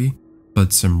exactly,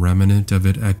 but some remnant of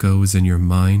it echoes in your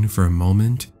mind for a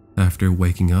moment after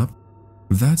waking up?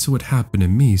 That's what happened to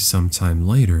me sometime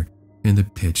later in the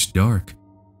pitch dark.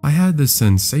 I had the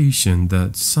sensation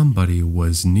that somebody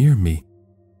was near me.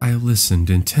 I listened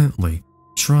intently,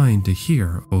 trying to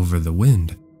hear over the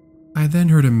wind. I then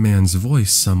heard a man's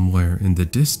voice somewhere in the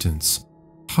distance,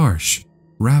 harsh,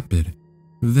 rapid,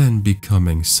 then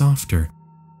becoming softer.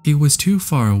 He was too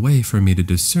far away for me to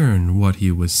discern what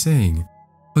he was saying,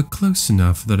 but close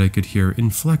enough that I could hear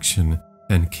inflection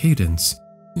and cadence.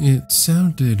 It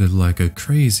sounded like a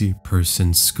crazy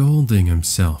person scolding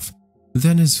himself,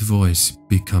 then his voice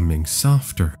becoming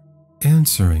softer,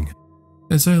 answering.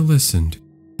 As I listened,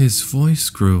 his voice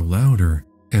grew louder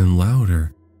and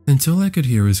louder until I could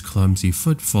hear his clumsy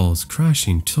footfalls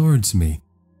crashing towards me.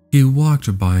 He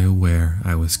walked by where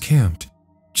I was camped,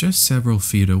 just several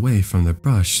feet away from the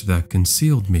brush that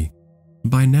concealed me.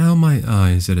 By now my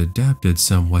eyes had adapted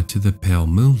somewhat to the pale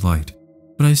moonlight,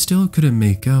 but I still couldn't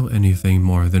make out anything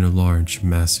more than a large,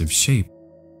 massive shape.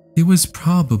 He was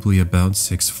probably about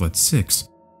 6'6",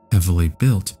 heavily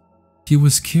built. He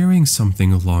was carrying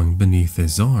something along beneath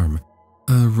his arm,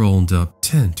 a rolled-up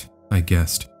tent I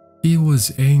guessed. He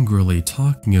was angrily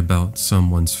talking about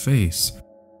someone's face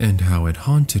and how it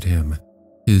haunted him.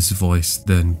 His voice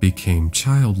then became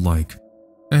childlike,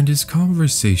 and his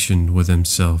conversation with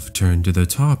himself turned to the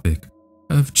topic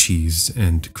of cheese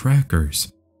and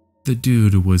crackers. The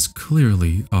dude was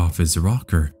clearly off his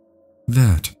rocker.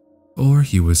 That, or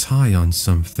he was high on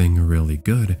something really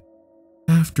good.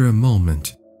 After a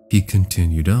moment, he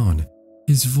continued on,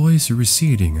 his voice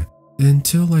receding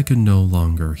until I could no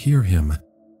longer hear him.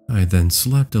 I then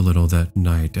slept a little that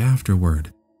night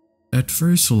afterward. At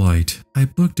first light, I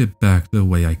booked it back the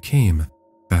way I came,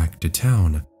 back to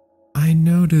town. I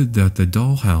noted that the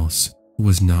dollhouse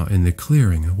was not in the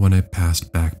clearing when I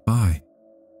passed back by.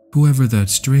 Whoever that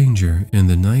stranger in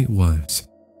the night was,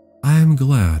 I am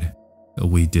glad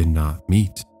we did not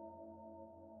meet.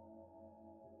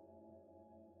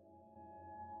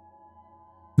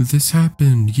 This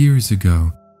happened years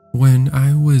ago when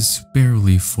I was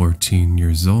barely 14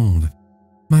 years old.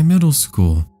 My middle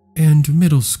school and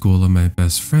middle school of my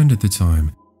best friend at the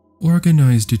time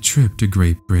organized a trip to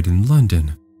Great Britain,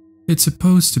 London. It's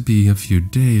supposed to be a few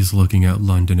days looking at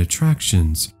London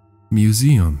attractions,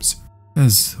 museums,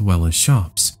 as well as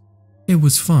shops. It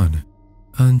was fun,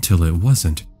 until it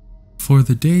wasn't. For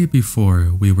the day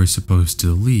before we were supposed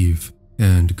to leave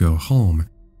and go home,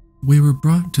 we were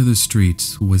brought to the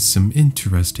streets with some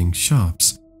interesting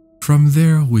shops. From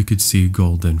there we could see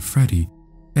Golden Freddy,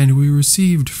 and we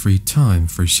received free time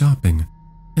for shopping.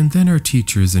 And then our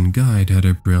teachers and guide had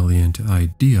a brilliant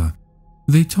idea.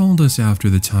 They told us after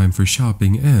the time for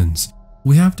shopping ends,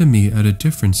 we have to meet at a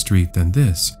different street than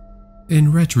this.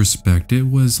 In retrospect, it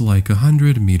was like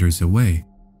 100 meters away,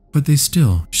 but they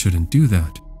still shouldn't do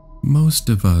that. Most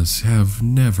of us have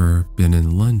never been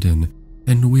in London,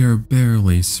 and we are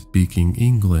barely speaking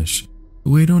English.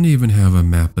 We don't even have a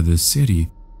map of the city,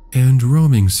 and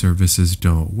roaming services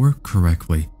don't work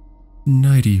correctly.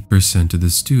 90% of the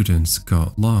students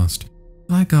got lost.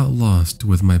 I got lost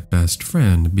with my best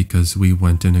friend because we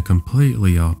went in a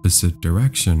completely opposite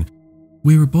direction.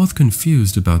 We were both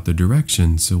confused about the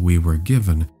directions we were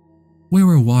given. We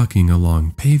were walking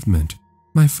along pavement.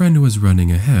 My friend was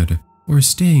running ahead or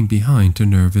staying behind to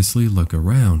nervously look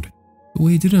around.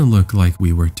 We didn't look like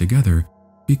we were together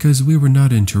because we were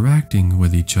not interacting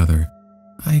with each other.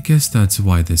 I guess that's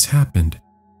why this happened.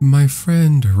 My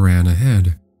friend ran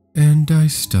ahead, and I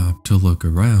stopped to look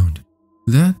around.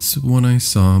 That's when I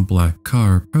saw a black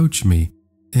car approach me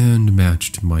and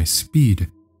matched my speed.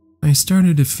 I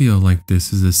started to feel like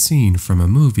this is a scene from a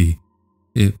movie.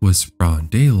 It was broad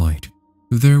daylight.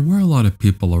 There were a lot of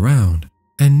people around,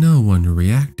 and no one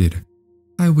reacted.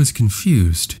 I was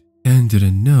confused and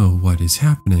didn't know what is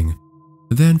happening.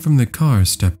 Then from the car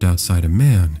stepped outside a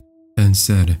man and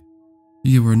said,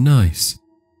 "You are nice.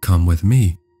 Come with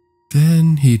me."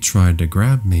 Then he tried to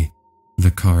grab me.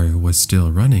 The car was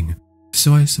still running,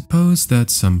 so I suppose that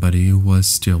somebody was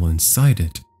still inside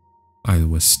it. I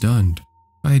was stunned.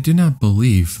 I did not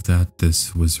believe that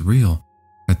this was real.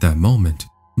 At that moment,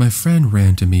 my friend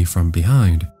ran to me from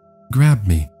behind, grabbed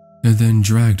me, and then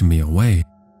dragged me away.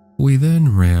 We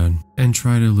then ran and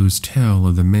tried to lose tail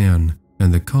of the man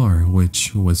and the car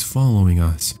which was following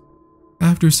us.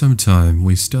 After some time,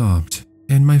 we stopped,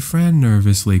 and my friend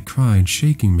nervously cried,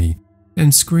 shaking me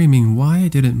and screaming why I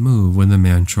didn't move when the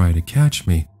man tried to catch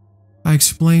me. I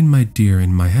explained my deer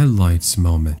in my headlights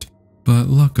moment, but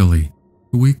luckily,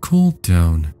 we cooled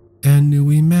down and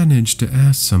we managed to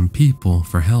ask some people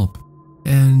for help,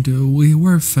 and we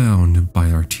were found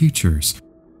by our teachers.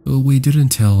 We didn't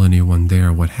tell anyone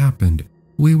there what happened.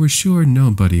 We were sure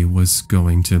nobody was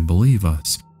going to believe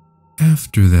us.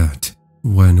 After that,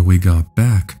 when we got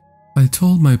back, I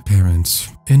told my parents,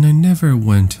 and I never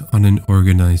went on an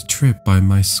organized trip by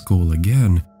my school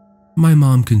again. My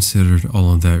mom considered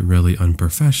all of that really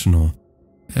unprofessional,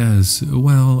 as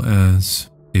well as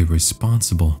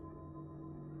irresponsible.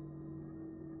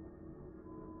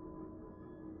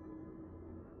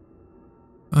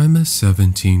 I'm a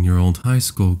 17-year-old high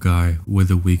school guy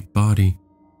with a weak body.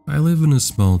 I live in a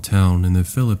small town in the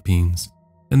Philippines,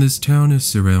 and this town is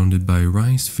surrounded by a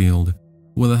rice field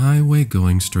with a highway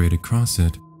going straight across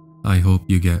it. I hope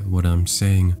you get what I'm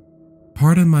saying.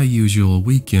 Part of my usual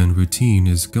weekend routine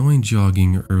is going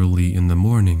jogging early in the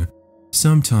morning,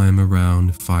 sometime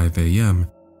around 5 a.m.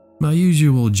 My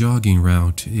usual jogging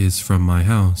route is from my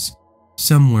house,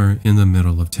 somewhere in the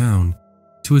middle of town,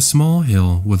 to a small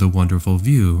hill with a wonderful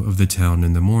view of the town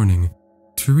in the morning.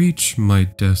 To reach my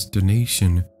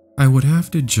destination, I would have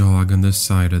to jog on the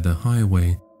side of the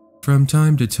highway. From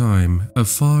time to time, a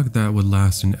fog that would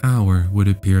last an hour would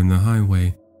appear in the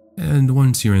highway, and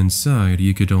once you're inside,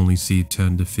 you could only see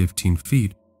 10 to 15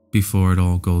 feet before it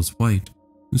all goes white.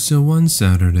 So one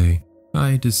Saturday,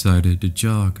 I decided to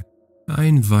jog. I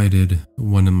invited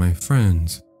one of my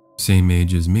friends, same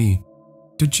age as me,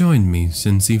 to join me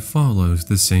since he follows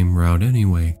the same route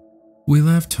anyway. We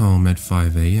left home at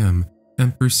 5 a.m.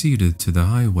 and proceeded to the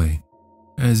highway.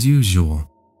 As usual,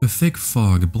 a thick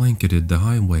fog blanketed the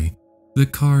highway. The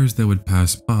cars that would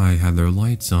pass by had their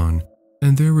lights on,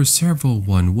 and there were several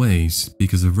one-ways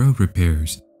because of road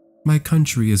repairs. My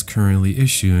country is currently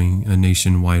issuing a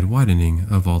nationwide widening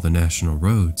of all the national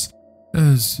roads.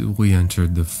 As we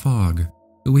entered the fog,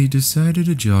 we decided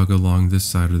to jog along the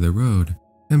side of the road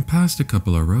and passed a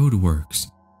couple of roadworks,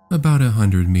 about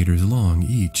 100 meters long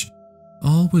each.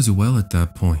 All was well at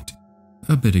that point,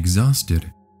 a bit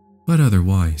exhausted, but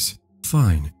otherwise,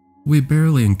 fine. We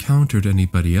barely encountered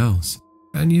anybody else,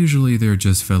 and usually they're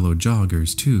just fellow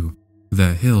joggers too.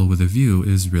 That hill with a view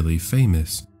is really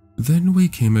famous. Then we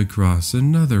came across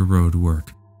another roadwork.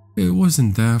 It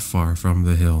wasn't that far from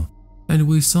the hill, and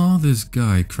we saw this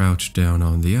guy crouched down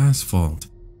on the asphalt.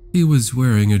 He was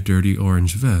wearing a dirty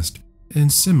orange vest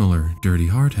and similar dirty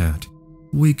hard hat.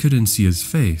 We couldn't see his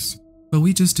face, but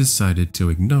we just decided to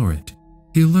ignore it.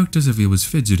 He looked as if he was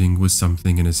fidgeting with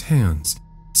something in his hands,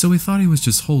 so we thought he was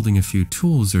just holding a few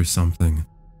tools or something.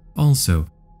 Also,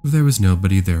 there was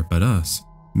nobody there but us,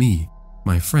 me,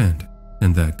 my friend,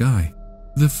 and that guy.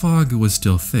 The fog was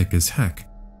still thick as heck.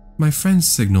 My friend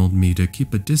signaled me to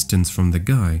keep a distance from the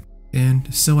guy,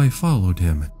 and so I followed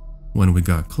him. When we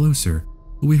got closer,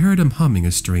 we heard him humming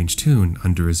a strange tune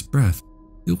under his breath,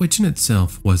 which in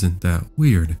itself wasn't that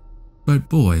weird. But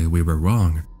boy, we were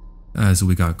wrong. As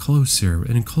we got closer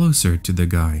and closer to the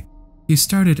guy, he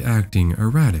started acting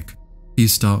erratic. He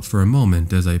stopped for a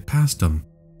moment as I passed him.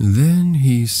 Then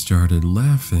he started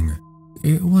laughing.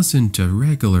 It wasn't a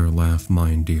regular laugh,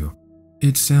 mind you.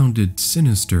 It sounded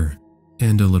sinister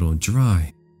and a little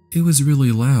dry. It was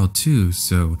really loud too,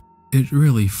 so it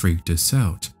really freaked us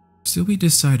out. So we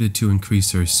decided to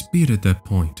increase our speed at that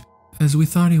point, as we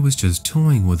thought he was just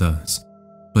toying with us.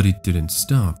 But he didn't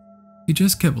stop. He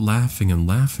just kept laughing and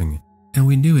laughing, and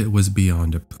we knew it was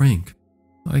beyond a prank.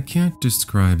 I can't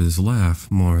describe his laugh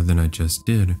more than I just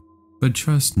did, but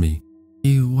trust me,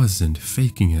 he wasn't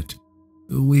faking it.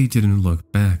 We didn't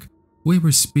look back. We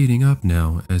were speeding up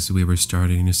now as we were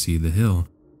starting to see the hill.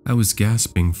 I was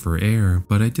gasping for air,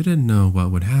 but I didn't know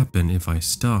what would happen if I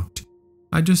stopped.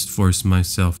 I just forced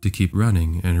myself to keep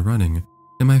running, and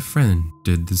my friend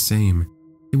did the same.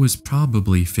 He was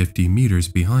probably 50 meters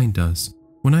behind us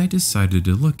when I decided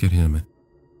to look at him.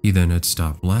 He then had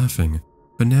stopped laughing,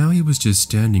 but now he was just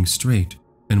standing straight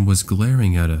and was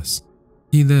glaring at us.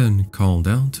 He then called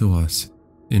out to us,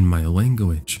 in my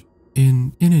language,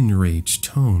 in an enraged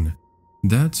tone.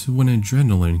 That's when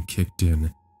adrenaline kicked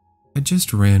in. I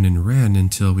just ran and ran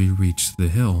until we reached the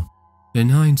hill. In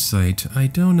hindsight, I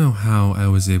don't know how I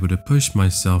was able to push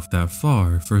myself that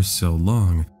far for so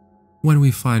long. When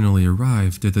we finally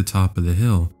arrived at the top of the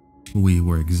hill, we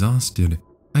were exhausted.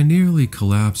 I nearly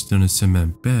collapsed on a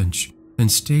cement bench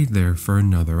and stayed there for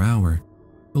another hour.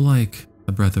 Like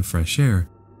a breath of fresh air,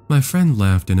 my friend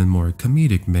laughed in a more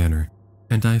comedic manner,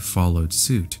 and I followed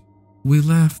suit. We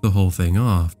laughed the whole thing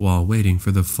off while waiting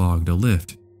for the fog to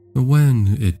lift.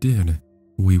 When it did,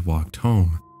 we walked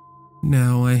home.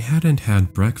 Now, I hadn't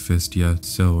had breakfast yet,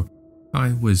 so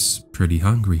I was pretty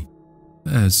hungry.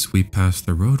 As we passed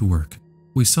the roadwork,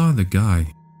 we saw the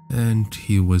guy, and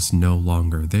he was no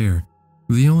longer there.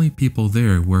 The only people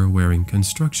there were wearing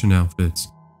construction outfits.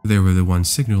 They were the ones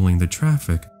signaling the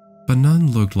traffic, but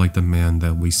none looked like the man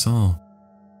that we saw.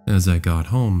 As I got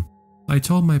home, I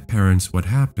told my parents what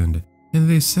happened, and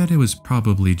they said it was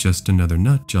probably just another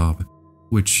nut job,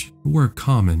 which were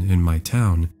common in my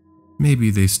town.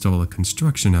 Maybe they stole a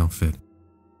construction outfit.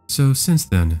 So since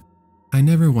then, I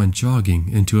never went jogging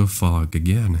into a fog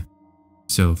again.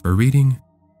 So for reading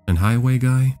and highway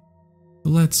guy,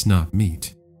 let's not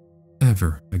meet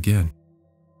ever again.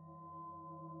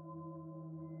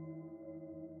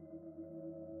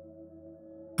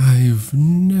 I've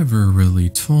never really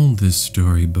told this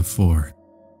story before,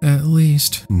 at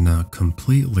least not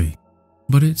completely,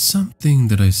 but it's something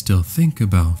that I still think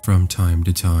about from time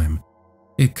to time.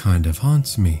 It kind of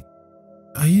haunts me.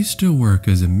 I used to work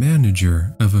as a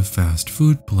manager of a fast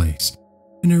food place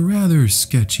in a rather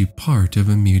sketchy part of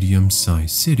a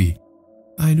medium-sized city.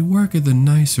 I'd work at the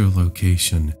nicer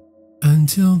location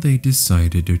until they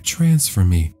decided to transfer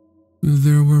me.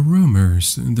 There were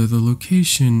rumors that the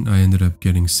location I ended up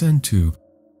getting sent to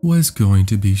was going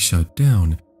to be shut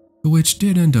down, which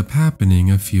did end up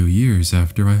happening a few years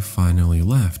after I finally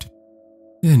left.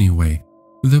 Anyway,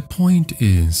 The point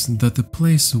is that the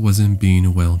place wasn't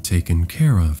being well taken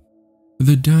care of.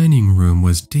 The dining room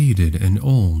was dated and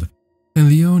old, and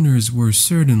the owners were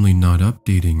certainly not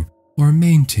updating or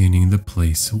maintaining the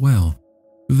place well.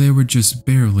 They were just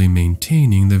barely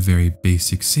maintaining the very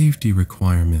basic safety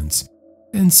requirements,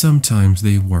 and sometimes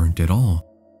they weren't at all.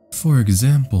 For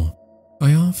example,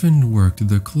 I often worked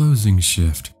the closing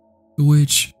shift,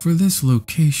 which for this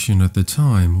location at the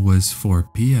time was 4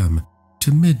 p.m.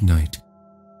 to midnight.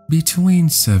 Between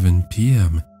 7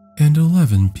 p.m. and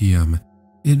 11 p.m.,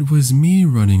 it was me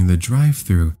running the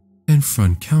drive-thru and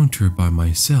front counter by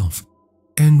myself,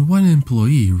 and one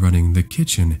employee running the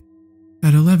kitchen.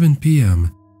 At 11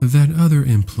 p.m., that other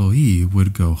employee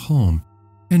would go home,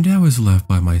 and I was left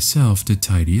by myself to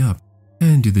tidy up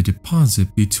and do the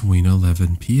deposit between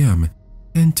 11 p.m.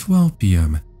 and 12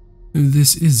 p.m.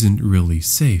 This isn't really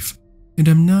safe, and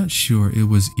I'm not sure it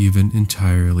was even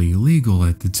entirely legal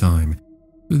at the time.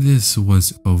 This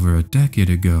was over a decade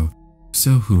ago,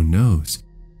 so who knows?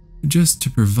 Just to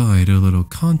provide a little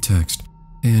context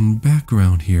and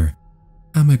background here,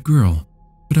 I'm a girl,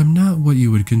 but I'm not what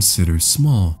you would consider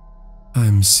small.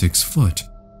 I'm 6 foot,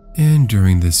 and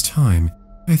during this time,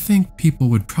 I think people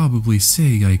would probably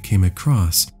say I came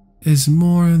across as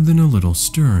more than a little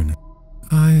stern.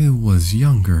 I was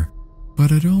younger,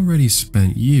 but I'd already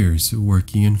spent years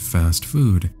working in fast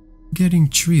food, getting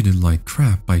treated like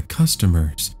crap by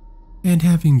customers, and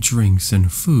having drinks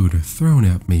and food thrown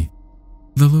at me.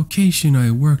 The location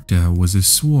I worked at was a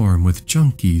swarm with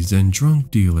junkies and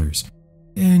drunk dealers,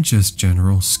 and just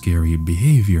general scary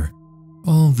behavior.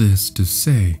 All this to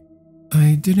say,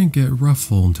 I didn't get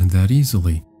ruffled that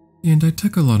easily, and I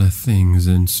took a lot of things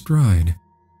in stride.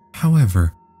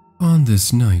 However, on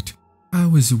this night, I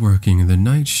was working the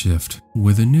night shift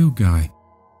with a new guy.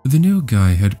 The new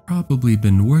guy had probably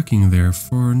been working there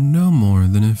for no more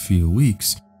than a few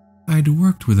weeks. I'd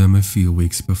worked with him a few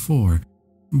weeks before,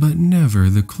 but never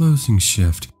the closing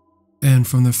shift, and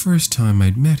from the first time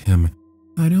I'd met him,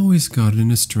 I'd always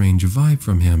gotten a strange vibe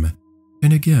from him.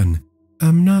 And again,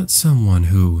 I'm not someone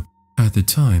who, at the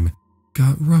time,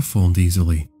 got ruffled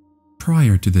easily.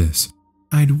 Prior to this,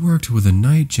 I'd worked with a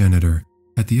night janitor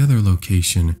at the other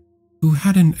location who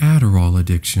had an Adderall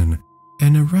addiction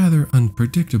and a rather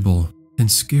unpredictable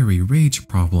and scary rage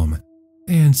problem,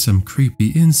 and some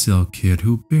creepy incel kid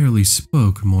who barely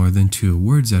spoke more than 2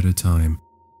 words at a time.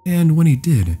 And when he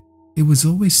did, it was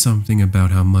always something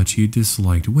about how much he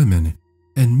disliked women,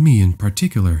 and me in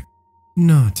particular.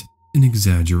 Not an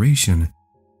exaggeration.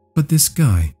 But this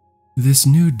guy, this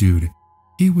new dude,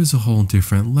 he was a whole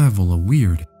different level of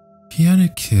weird. He had a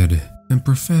kid and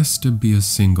professed to be a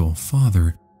single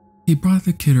father. He brought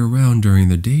the kid around during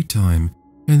the daytime,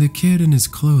 and the kid and his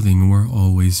clothing were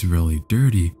always really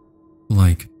dirty.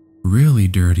 Like, really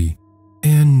dirty.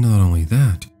 And not only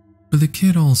that, but the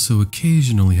kid also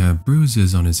occasionally had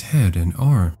bruises on his head and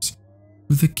arms.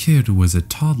 The kid was a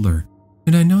toddler,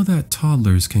 and I know that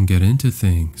toddlers can get into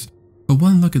things, but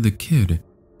one look at the kid,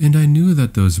 and I knew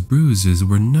that those bruises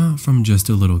were not from just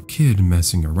a little kid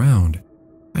messing around.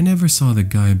 I never saw the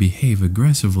guy behave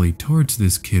aggressively towards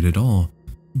this kid at all,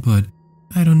 but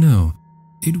I don't know,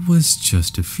 it was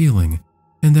just a feeling,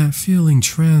 and that feeling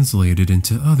translated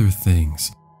into other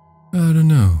things. I don't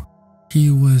know, he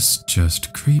was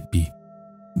just creepy.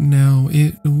 Now,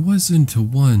 it wasn't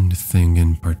one thing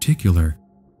in particular,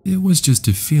 it was just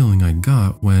a feeling I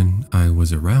got when I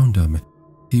was around him.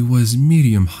 He was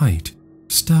medium height,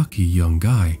 stocky young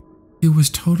guy. He was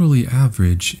totally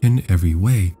average in every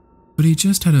way, but he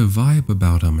just had a vibe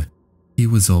about him. He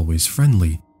was always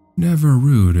friendly, never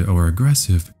rude or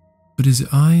aggressive, but his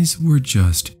eyes were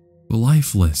just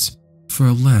lifeless, for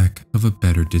a lack of a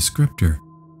better descriptor.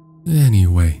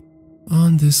 Anyway,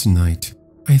 on this night,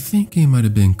 I think he might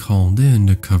have been called in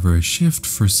to cover a shift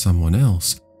for someone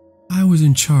else. I was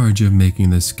in charge of making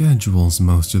the schedules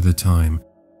most of the time,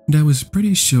 and I was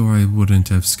pretty sure I wouldn't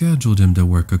have scheduled him to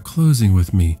work a closing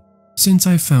with me, since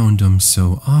I found him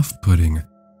so off-putting.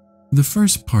 The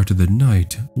first part of the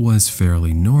night was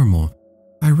fairly normal.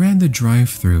 I ran the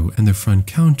drive-thru and the front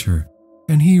counter,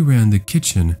 and he ran the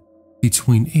kitchen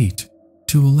between 8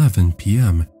 to 11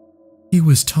 p.m. He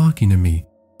was talking to me,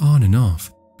 on and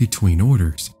off, between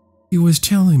orders. He was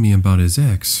telling me about his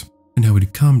ex and how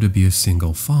he'd come to be a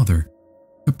single father.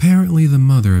 Apparently, the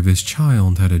mother of his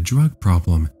child had a drug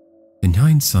problem. In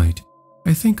hindsight,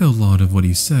 I think a lot of what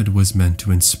he said was meant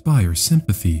to inspire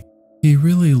sympathy. He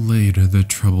really laid the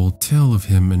troubled tale of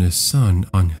him and his son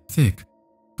on thick,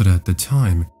 but at the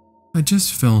time, I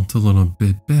just felt a little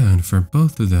bit bad for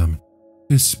both of them,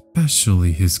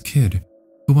 especially his kid,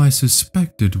 who I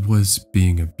suspected was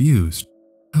being abused.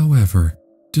 However,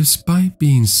 Despite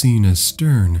being seen as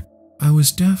stern, I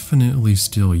was definitely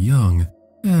still young,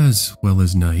 as well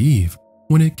as naive,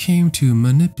 when it came to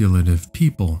manipulative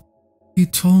people. He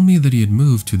told me that he had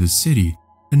moved to the city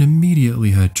and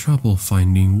immediately had trouble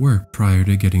finding work prior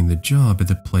to getting the job at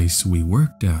the place we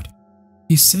worked at.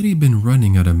 He said he'd been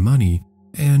running out of money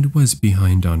and was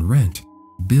behind on rent,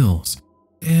 bills,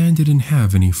 and didn't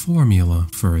have any formula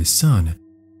for his son.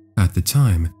 At the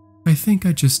time, I think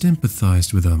I just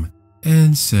empathized with him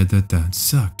and said that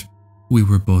sucked. We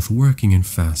were both working in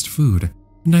fast food,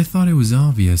 and I thought it was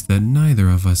obvious that neither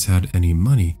of us had any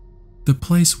money. The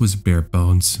place was bare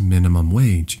bones minimum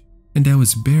wage, and I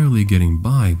was barely getting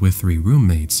by with 3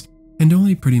 roommates and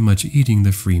only pretty much eating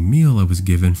the free meal I was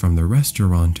given from the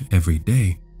restaurant every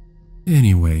day.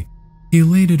 Anyway, he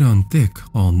laid it on thick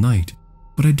all night,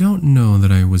 but I don't know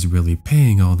that I was really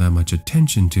paying all that much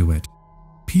attention to it.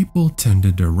 People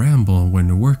tended to ramble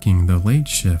when working the late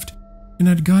shift, and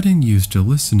I'd gotten used to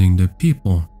listening to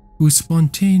people who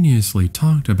spontaneously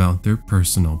talked about their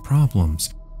personal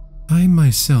problems. I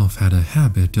myself had a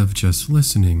habit of just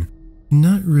listening,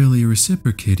 not really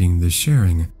reciprocating the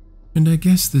sharing, and I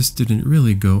guess this didn't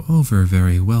really go over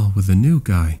very well with the new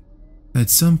guy. At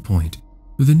some point,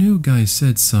 the new guy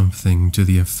said something to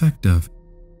the effect of,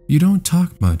 "You don't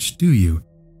talk much, do you?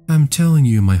 I'm telling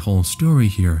you my whole story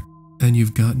here, and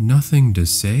you've got nothing to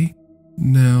say?"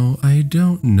 Now, I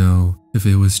don't know if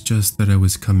it was just that I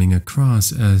was coming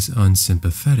across as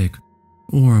unsympathetic,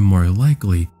 or more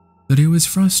likely, that he was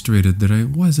frustrated that I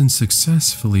wasn't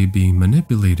successfully being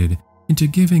manipulated into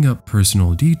giving up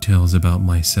personal details about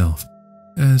myself.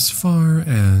 As far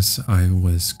as I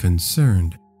was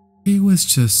concerned, he was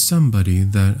just somebody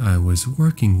that I was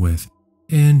working with,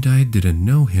 and I didn't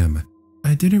know him.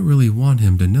 I didn't really want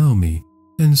him to know me,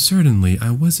 and certainly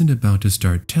I wasn't about to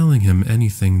start telling him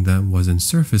anything that wasn't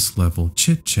surface-level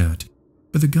chit-chat.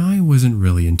 But the guy wasn't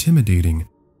really intimidating.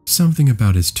 Something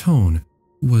about his tone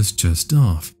was just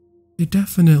off. It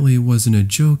definitely wasn't a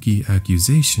jokey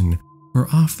accusation or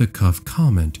off-the-cuff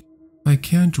comment. I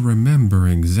can't remember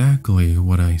exactly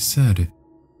what I said,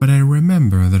 but I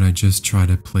remember that I just tried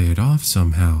to play it off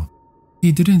somehow.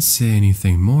 He didn't say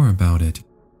anything more about it,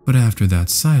 but after that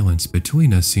silence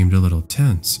between us seemed a little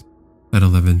tense. At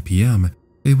 11 p.m.,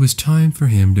 it was time for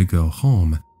him to go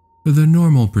home. The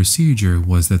normal procedure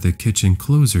was that the kitchen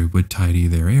closer would tidy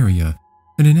their area,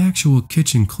 and an actual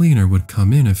kitchen cleaner would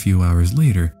come in a few hours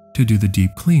later to do the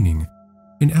deep cleaning.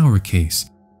 In our case,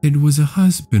 it was a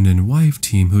husband and wife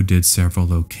team who did several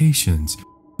locations,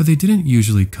 but they didn't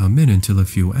usually come in until a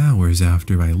few hours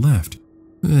after I left.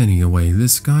 Anyway,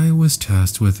 this guy was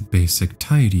tasked with basic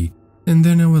tidy, and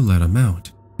then I would let him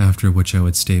out, after which I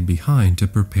would stay behind to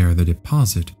prepare the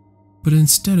deposit. But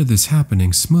instead of this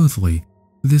happening smoothly,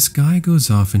 this guy goes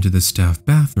off into the staff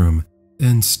bathroom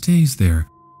and stays there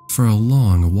for a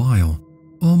long while,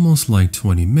 almost like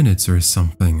 20 minutes or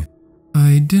something.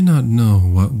 I did not know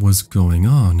what was going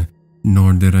on,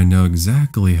 nor did I know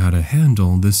exactly how to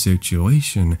handle the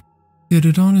situation. It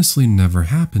had honestly never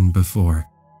happened before.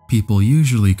 People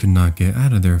usually could not get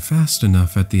out of there fast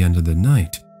enough at the end of the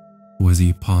night. Was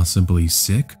he possibly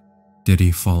sick? Did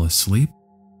he fall asleep?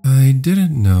 I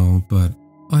didn't know, but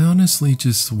I honestly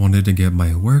just wanted to get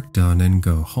my work done and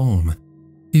go home.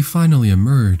 He finally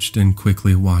emerged and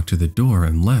quickly walked to the door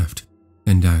and left,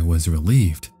 and I was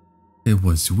relieved. It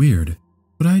was weird,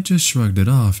 but I just shrugged it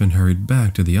off and hurried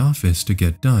back to the office to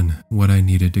get done what I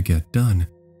needed to get done.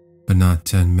 But not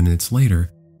 10 minutes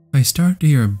later, I start to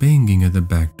hear banging at the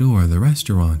back door of the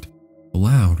restaurant.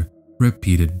 Loud,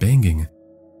 repeated banging.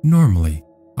 Normally,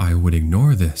 I would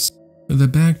ignore this. The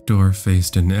back door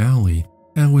faced an alley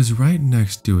and was right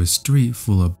next to a street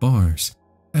full of bars,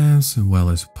 as well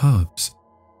as pubs.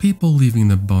 People leaving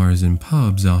the bars and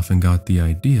pubs often got the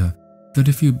idea that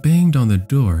if you banged on the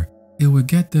door, it would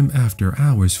get them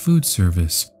after-hours food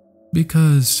service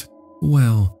because,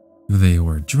 well, they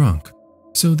were drunk.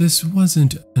 So this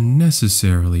wasn't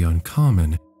necessarily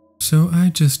uncommon, so I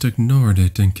just ignored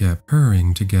it and kept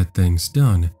hurrying to get things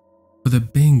done. But the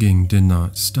banging did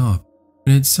not stop,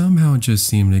 and it somehow just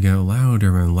seemed to get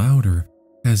louder and louder,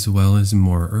 as well as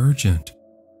more urgent.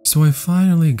 So I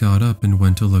finally got up and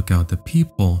went to look out the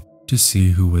people to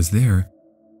see who was there.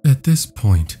 At this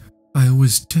point, I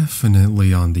was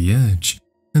definitely on the edge,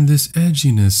 and this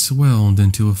edginess swelled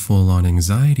into a full-on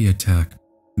anxiety attack.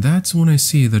 That's when I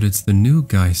see that it's the new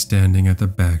guy standing at the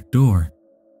back door.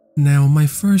 Now, my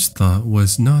first thought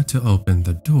was not to open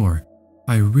the door.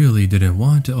 I really didn't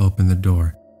want to open the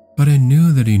door, but I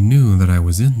knew that he knew that I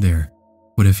was in there.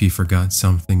 What if he forgot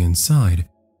something inside?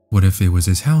 What if it was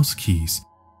his house keys,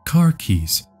 car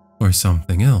keys, or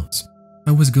something else?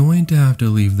 I was going to have to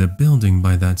leave the building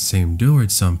by that same door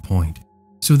at some point,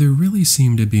 so there really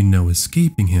seemed to be no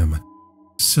escaping him.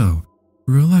 So,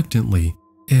 reluctantly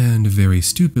and very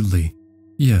stupidly,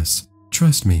 yes,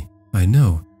 trust me, I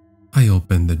know, I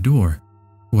opened the door.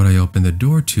 What I opened the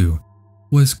door to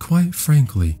was, quite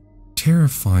frankly,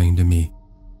 terrifying to me.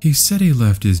 He said he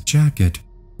left his jacket,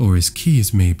 or his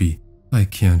keys maybe, I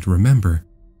can't remember,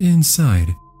 inside,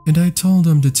 and I told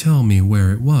him to tell me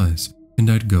where it was, and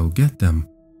I'd go get them.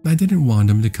 I didn't want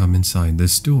him to come inside the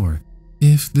store.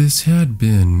 If this had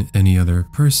been any other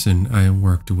person I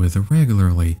worked with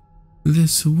regularly,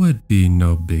 this would be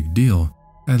no big deal.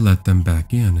 I let them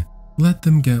back in, let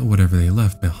them get whatever they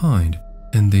left behind,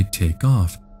 and they'd take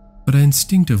off. But I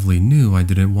instinctively knew I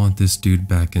didn't want this dude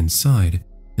back inside,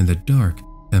 in the dark,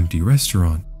 empty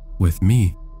restaurant, with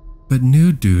me. But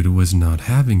new dude was not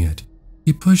having it.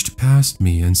 He pushed past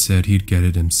me and said he'd get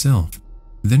it himself.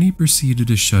 Then he proceeded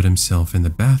to shut himself in the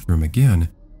bathroom again,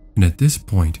 and at this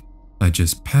point, I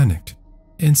just panicked.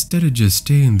 Instead of just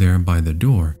staying there by the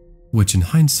door, which in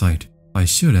hindsight I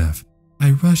should have,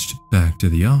 I rushed back to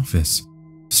the office.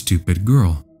 Stupid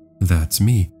girl, that's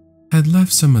me, had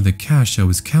left some of the cash I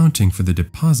was counting for the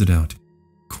deposit out.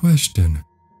 Question: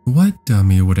 what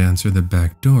dummy would answer the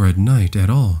back door at night at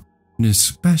all, and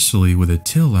especially with a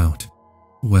till out?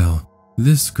 Well,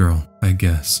 this girl, I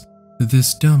guess.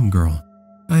 This dumb girl.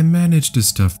 I managed to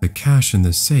stuff the cash in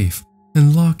the safe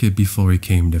and lock it before he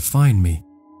came to find me.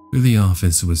 The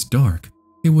office was dark.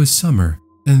 It was summer,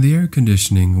 and the air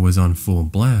conditioning was on full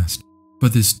blast,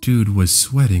 but this dude was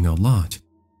sweating a lot.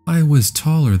 I was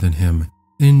taller than him,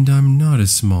 and I'm not a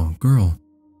small girl,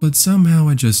 but somehow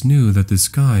I just knew that this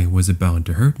guy was about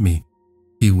to hurt me.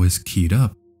 He was keyed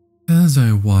up. As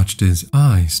I watched his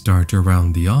eyes dart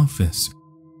around the office,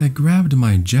 I grabbed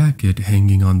my jacket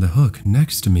hanging on the hook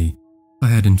next to me. I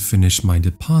hadn't finished my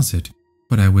deposit,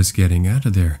 but I was getting out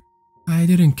of there. I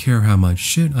didn't care how much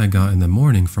shit I got in the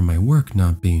morning from my work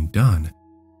not being done.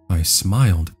 I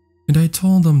smiled, and I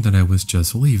told him that I was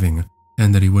just leaving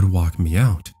and that he would walk me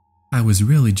out. I was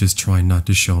really just trying not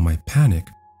to show my panic.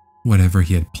 Whatever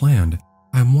he had planned,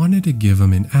 I wanted to give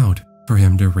him an out for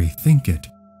him to rethink it.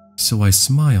 So I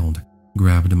smiled,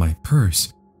 grabbed my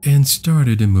purse, and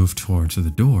started to move towards the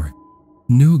door.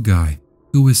 New guy,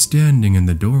 who was standing in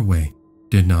the doorway,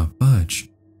 did not budge.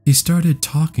 He started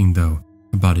talking though,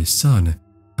 about his son,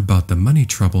 about the money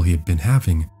trouble he had been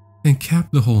having, and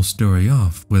capped the whole story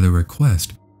off with a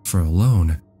request for a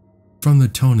loan. From the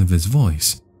tone of his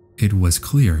voice, it was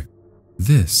clear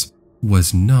this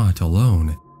was not a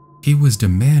loan. He was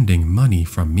demanding money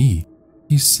from me.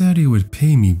 He said he would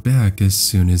pay me back as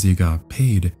soon as he got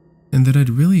paid, and that I'd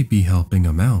really be helping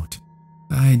him out.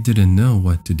 I didn't know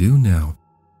what to do now.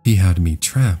 He had me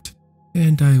trapped,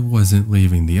 and I wasn't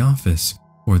leaving the office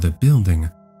or the building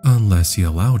unless he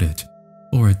allowed it.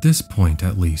 Or at this point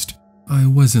at least, I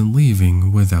wasn't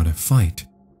leaving without a fight.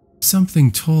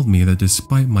 Something told me that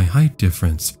despite my height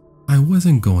difference, I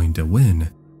wasn't going to win.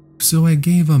 So I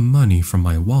gave him money from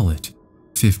my wallet,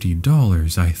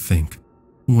 $50 I think.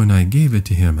 When I gave it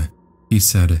to him, he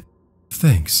said,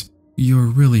 "Thanks, you're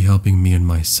really helping me and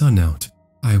my son out.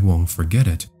 I won't forget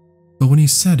it." But when he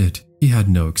said it, he had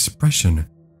no expression,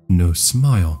 no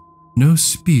smile, no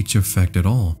speech effect at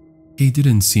all. He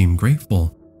didn't seem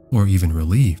grateful or even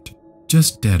relieved,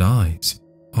 just dead eyes,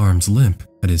 arms limp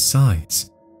at his sides.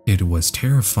 It was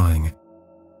terrifying.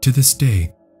 To this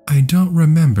day, I don't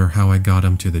remember how I got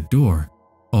him to the door.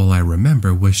 All I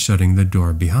remember was shutting the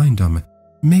door behind him,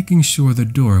 making sure the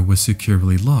door was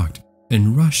securely locked,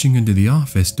 and rushing into the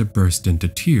office to burst into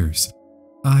tears.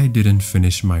 I didn't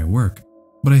finish my work,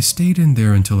 but I stayed in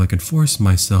there until I could force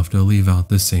myself to leave out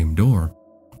the same door.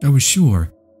 I was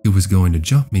sure he was going to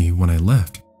jump me when I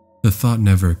left. The thought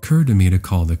never occurred to me to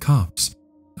call the cops.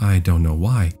 I don't know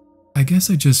why. I guess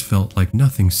I just felt like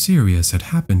nothing serious had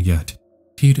happened yet.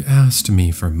 He'd asked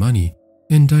me for money,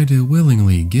 and I'd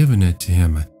willingly given it to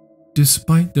him,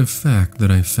 despite the fact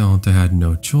that I felt I had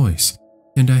no choice,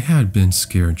 and I had been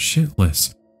scared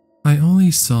shitless. I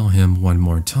only saw him one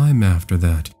more time after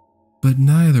that, but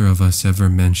neither of us ever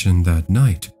mentioned that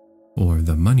night, or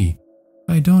the money.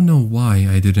 I don't know why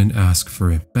I didn't ask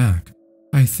for it back.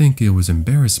 I think it was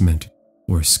embarrassment,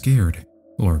 or scared,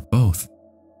 or both.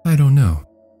 I don't know.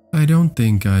 I don't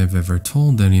think I've ever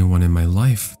told anyone in my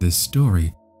life this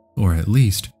story, or at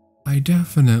least, I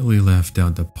definitely left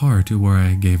out the part where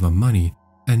I gave him money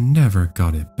and never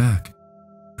got it back.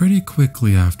 Pretty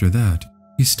quickly after that,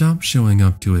 he stopped showing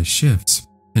up to his shifts,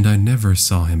 and I never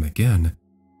saw him again.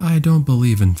 I don't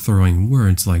believe in throwing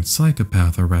words like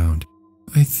psychopath around.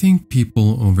 I think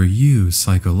people overuse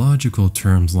psychological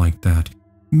terms like that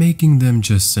making them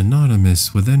just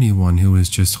synonymous with anyone who is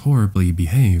just horribly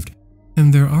behaved.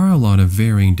 And there are a lot of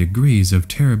varying degrees of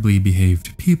terribly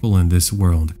behaved people in this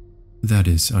world. That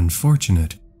is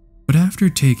unfortunate. But after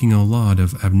taking a lot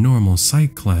of abnormal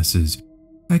psych classes,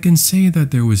 I can say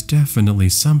that there was definitely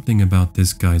something about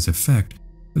this guy's effect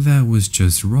that was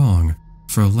just wrong,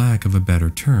 for lack of a better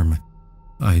term.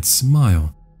 I'd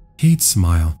smile, he'd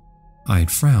smile.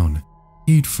 I'd frown,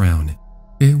 he'd frown.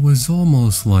 It was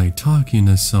almost like talking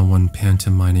to someone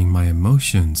pantomiming my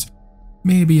emotions.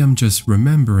 Maybe I'm just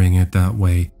remembering it that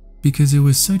way because it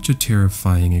was such a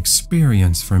terrifying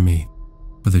experience for me.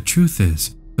 But the truth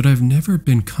is that I've never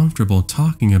been comfortable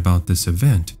talking about this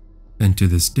event, and to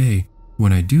this day,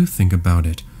 when I do think about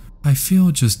it, I feel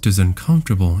just as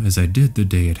uncomfortable as I did the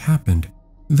day it happened.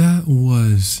 That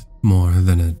was more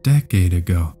than a decade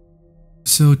ago.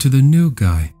 So to the new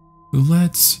guy,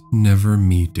 let's never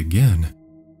meet again.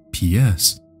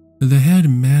 P.S. The head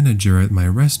manager at my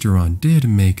restaurant did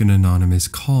make an anonymous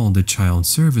call to child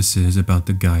services about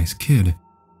the guy's kid,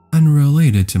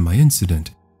 unrelated to my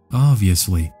incident.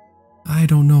 Obviously, I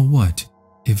don't know what,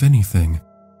 if anything,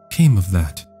 came of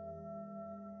that.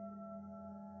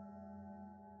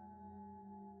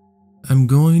 I'm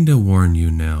going to warn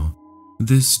you now.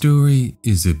 This story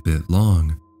is a bit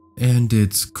long, and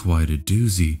it's quite a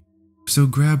doozy, so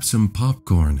grab some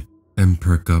popcorn and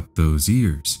perk up those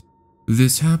ears.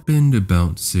 This happened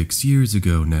about 6 years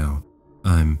ago now.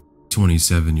 I'm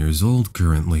 27 years old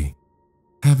currently.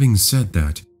 Having said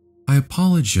that, I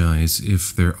apologize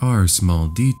if there are small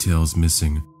details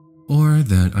missing or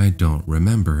that I don't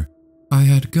remember. I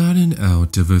had gotten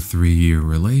out of a 3-year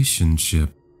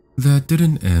relationship that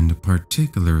didn't end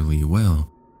particularly well.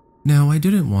 Now, I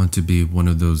didn't want to be one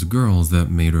of those girls that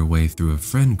made her way through a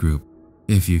friend group,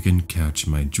 if you can catch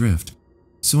my drift,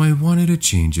 so I wanted a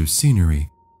change of scenery.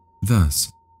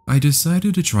 Thus, I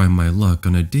decided to try my luck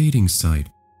on a dating site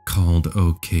called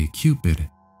OkCupid.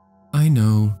 I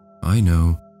know,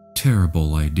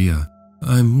 terrible idea.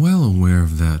 I'm well aware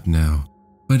of that now,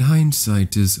 but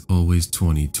hindsight is always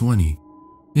 20/20.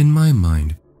 In my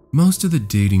mind, most of the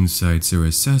dating sites are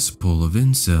a cesspool of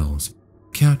incels,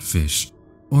 catfish,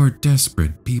 or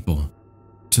desperate people.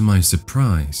 To my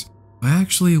surprise, I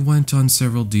actually went on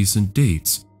several decent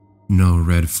dates. No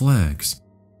red flags,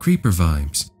 creeper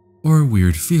vibes, or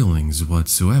weird feelings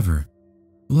whatsoever.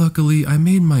 Luckily, I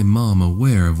made my mom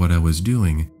aware of what I was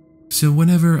doing, so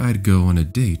whenever I'd go on a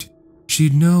date,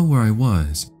 she'd know where I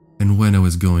was and when I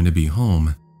was going to be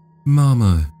home.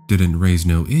 Mama didn't raise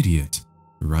no idiot,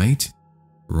 right?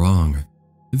 Wrong.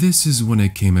 This is when I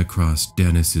came across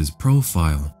Dennis's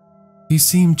profile. He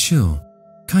seemed chill,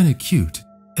 kinda cute,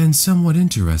 and somewhat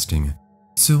interesting,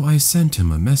 so I sent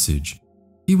him a message.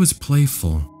 He was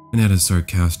playful and had a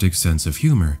sarcastic sense of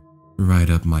humor, right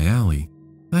up my alley.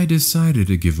 I decided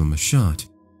to give him a shot.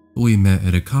 We met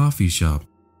at a coffee shop,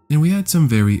 and we had some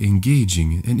very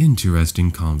engaging and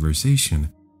interesting conversation.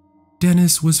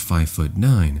 Dennis was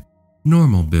 5'9",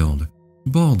 normal build,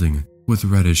 balding, with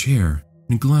reddish hair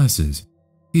and glasses.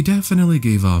 He definitely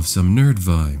gave off some nerd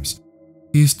vibes.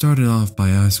 He started off by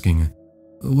asking,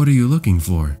 "What are you looking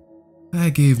for?" I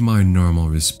gave my normal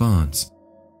response.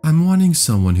 I'm wanting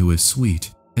someone who is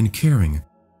sweet and caring,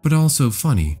 but also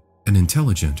funny and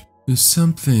intelligent.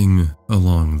 Something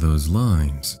along those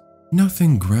lines.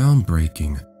 Nothing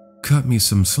groundbreaking. Cut me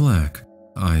some slack.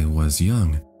 I was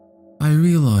young. I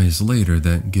realized later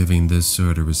that giving this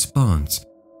sort of response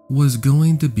was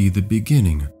going to be the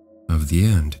beginning of the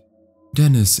end.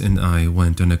 Dennis and I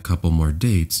went on a couple more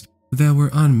dates that were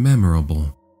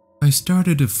unmemorable. I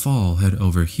started to fall head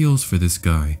over heels for this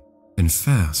guy, and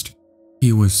fast.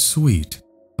 He was sweet,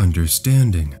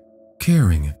 understanding,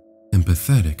 caring,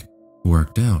 empathetic,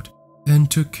 worked out, and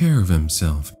took care of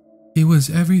himself. He was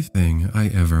everything I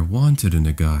ever wanted in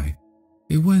a guy.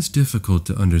 It was difficult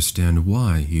to understand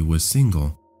why he was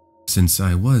single. Since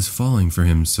I was falling for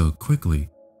him so quickly,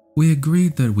 we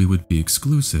agreed that we would be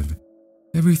exclusive.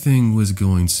 Everything was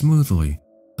going smoothly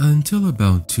until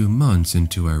about 2 months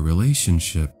into our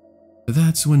relationship.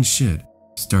 That's when shit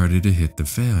started to hit the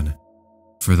fan.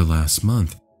 For the last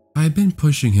month, I had been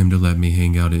pushing him to let me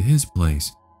hang out at his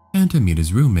place and to meet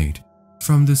his roommate,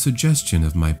 from the suggestion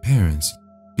of my parents,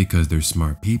 because they're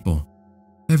smart people.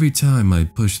 Every time I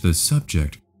pushed the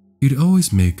subject, he'd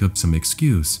always make up some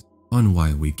excuse on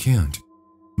why we can't.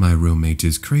 My roommate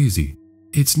is crazy.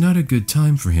 It's not a good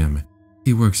time for him.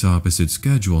 He works opposite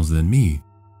schedules than me,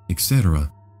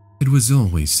 etc. It was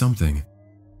always something.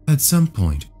 At some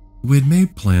point, we had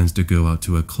made plans to go out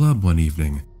to a club one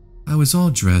evening. I was all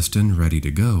dressed and ready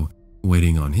to go,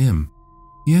 waiting on him.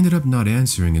 He ended up not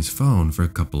answering his phone for a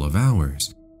couple of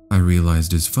hours. I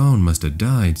realized his phone must have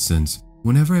died since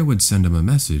whenever I would send him a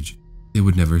message, it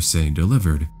would never say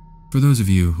delivered. For those of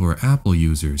you who are Apple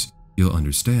users, you'll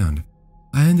understand.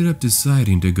 I ended up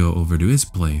deciding to go over to his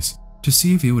place to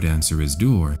see if he would answer his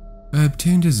door. I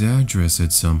obtained his address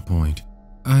at some point.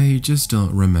 I just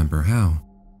don't remember how.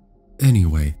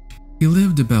 Anyway, he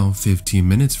lived about 15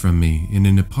 minutes from me in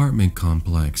an apartment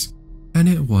complex, and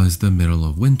it was the middle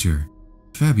of winter,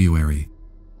 February.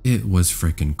 It was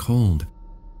frickin' cold.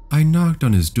 I knocked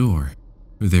on his door.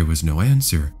 There was no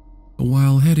answer.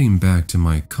 While heading back to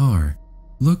my car,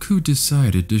 look who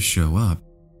decided to show up.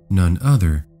 None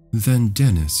other than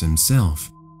Dennis himself.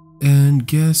 And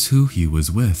guess who he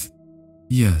was with?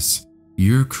 Yes,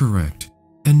 you're correct.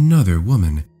 Another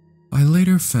woman. I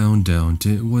later found out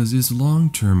it was his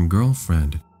long-term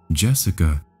girlfriend,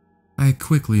 Jessica. I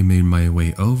quickly made my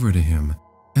way over to him,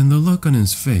 and the look on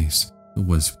his face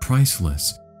was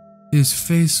priceless. His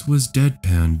face was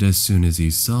deadpanned as soon as he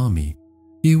saw me.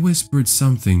 He whispered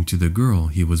something to the girl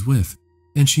he was with,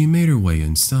 and she made her way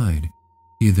inside.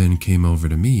 He then came over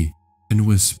to me and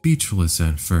was speechless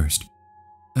at first.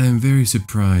 "I am very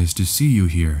surprised to see you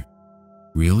here."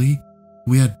 "Really?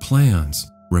 We had plans,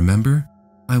 remember?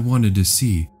 I wanted to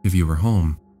see if you were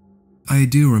home." "I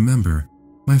do remember.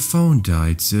 My phone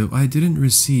died, so I didn't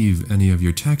receive any of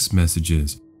your text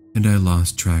messages, and I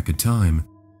lost track of time.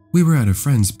 We were at a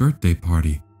friend's birthday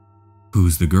party."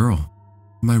 "Who's the girl?"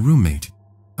 "My roommate."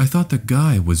 "I thought the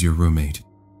guy was your roommate."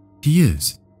 "He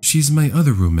is. She's my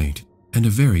other roommate, and a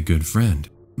very good friend."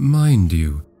 Mind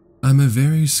you, I'm a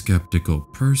very skeptical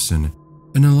person,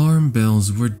 and alarm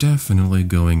bells were definitely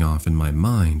going off in my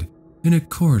mind in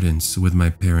accordance with my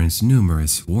parents'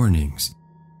 numerous warnings.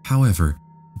 However,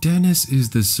 Dennis is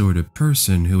the sort of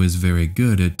person who is very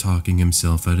good at talking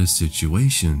himself out of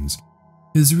situations.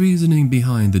 His reasoning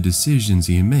behind the decisions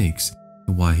he makes,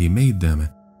 why he made them,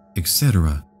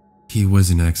 etc. He was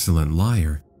an excellent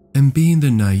liar, and being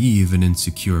the naive and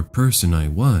insecure person I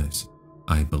was,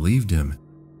 I believed him.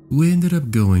 We ended up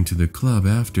going to the club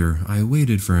after I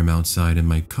waited for him outside in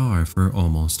my car for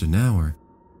almost an hour.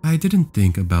 I didn't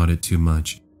think about it too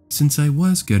much, since I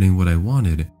was getting what I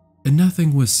wanted, and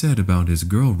nothing was said about his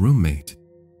girl roommate.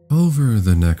 Over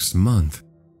the next month,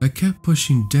 I kept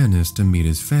pushing Dennis to meet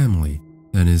his family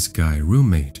and his guy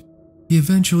roommate. He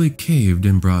eventually caved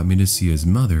and brought me to see his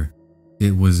mother.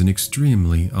 It was an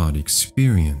extremely odd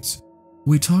experience.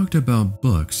 We talked about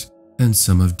books and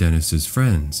some of Dennis's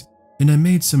friends, and I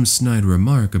made some snide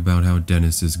remark about how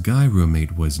Dennis's guy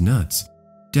roommate was nuts.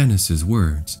 Dennis's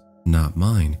words, not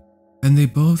mine, and they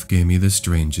both gave me the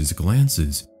strangest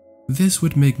glances. This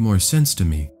would make more sense to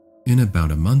me in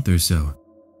about a month or so.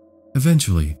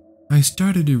 Eventually, I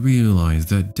started to realize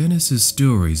that Dennis's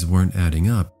stories weren't adding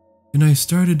up, and I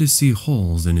started to see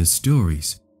holes in his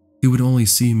stories. He would only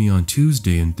see me on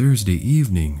Tuesday and Thursday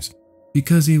evenings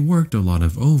because he worked a lot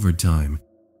of overtime.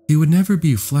 He would never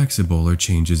be flexible or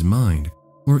change his mind,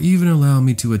 or even allow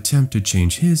me to attempt to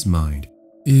change his mind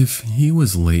if he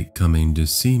was late coming to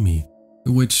see me,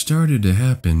 which started to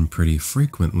happen pretty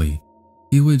frequently.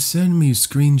 He would send me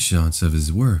screenshots of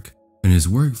his work and his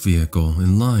work vehicle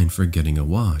in line for getting a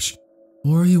wash,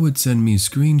 or he would send me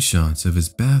screenshots of his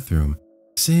bathroom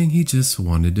saying he just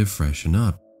wanted to freshen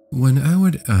up. When I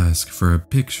would ask for a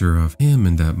picture of him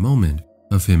in that moment,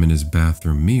 of him in his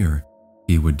bathroom mirror,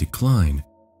 he would decline.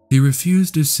 He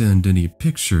refused to send any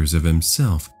pictures of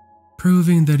himself,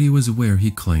 proving that he was where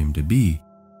he claimed to be.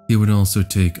 He would also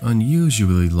take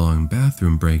unusually long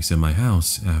bathroom breaks at my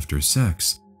house after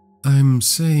sex. I'm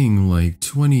saying like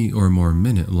 20 or more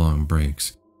minute-long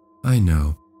breaks. I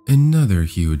know, another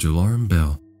huge alarm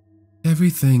bell.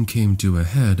 Everything came to a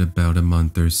head about a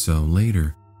month or so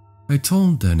later. I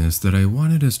told Dennis that I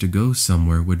wanted us to go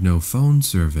somewhere with no phone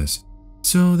service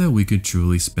so that we could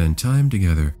truly spend time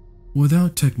together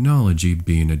without technology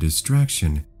being a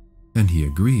distraction, and he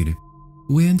agreed.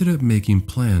 We ended up making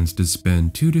plans to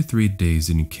spend 2 to 3 days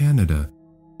in Canada.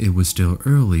 It was still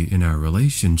early in our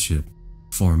relationship,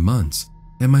 4 months,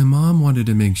 and my mom wanted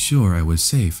to make sure I was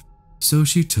safe, so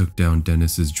she took down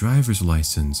Dennis's driver's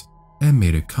license and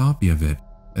made a copy of it,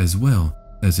 as well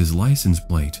as his license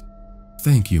plate.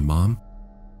 Thank you, Mom.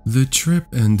 The trip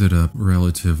ended up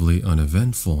relatively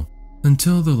uneventful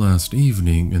until the last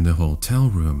evening in the hotel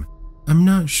room. I'm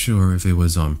not sure if it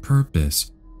was on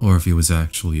purpose or if he was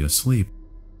actually asleep.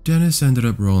 Dennis ended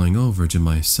up rolling over to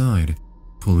my side,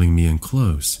 pulling me in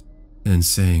close, and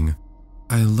saying,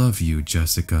 "I love you,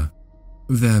 Jessica."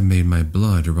 That made my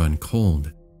blood run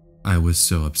cold. I was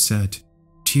so upset.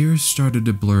 Tears started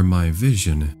to blur my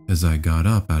vision as I got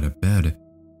up out of bed.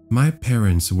 My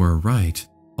parents were right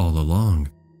all along.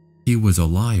 He was a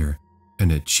liar,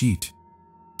 and a cheat.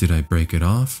 Did I break it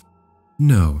off?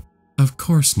 No, of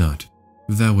course not.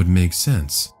 That would make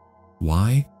sense.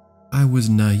 Why? I was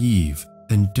naive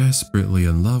and desperately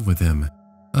in love with him.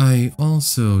 I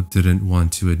also didn't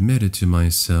want to admit it to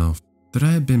myself that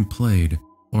I had been played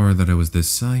or that I was the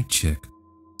side chick.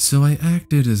 So I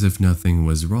acted as if nothing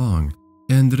was wrong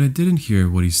and that I didn't hear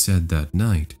what he said that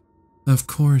night. Of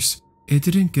course, it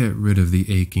didn't get rid of the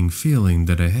aching feeling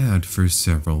that I had for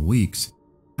several weeks.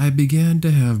 I began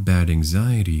to have bad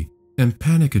anxiety and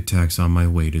panic attacks on my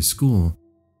way to school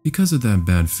because of that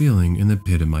bad feeling in the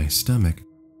pit of my stomach.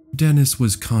 Dennis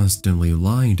was constantly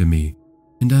lying to me,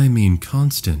 and I mean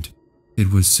constant.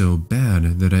 It was so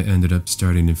bad that I ended up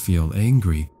starting to feel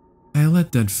angry. I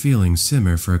let that feeling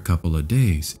simmer for a couple of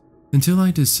days until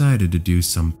I decided to do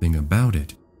something about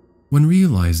it. When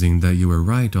realizing that you were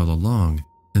right all along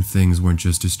and things weren't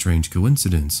just a strange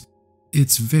coincidence,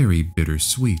 it's very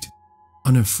bittersweet.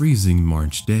 On a freezing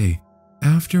March day,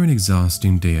 after an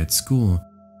exhausting day at school,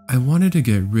 I wanted to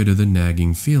get rid of the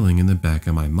nagging feeling in the back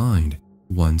of my mind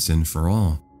once and for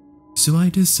all. So I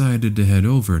decided to head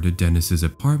over to Dennis's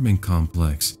apartment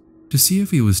complex to see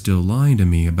if he was still lying to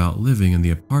me about living in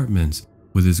the apartments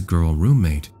with his girl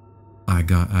roommate. I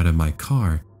got out of my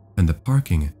car and the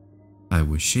parking. I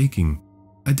was shaking.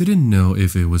 I didn't know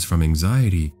if it was from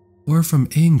anxiety or from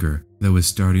anger that was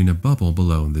starting to bubble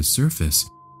below the surface.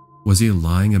 Was he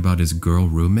lying about his girl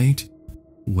roommate?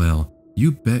 Well,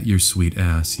 you bet your sweet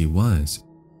ass he was.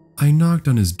 I knocked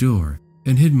on his door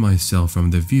and hid myself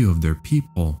from the view of their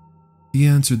peephole. He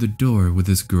answered the door with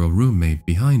his girl roommate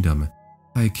behind him.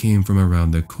 I came from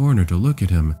around the corner to look at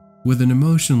him with an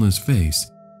emotionless face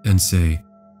and say,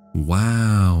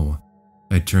 "Wow."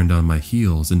 I turned on my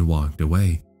heels and walked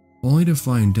away, only to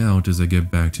find out as I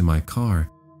get back to my car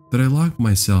that I locked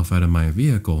myself out of my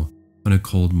vehicle on a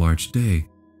cold March day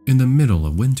in the middle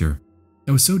of winter.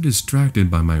 I was so distracted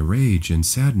by my rage and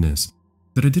sadness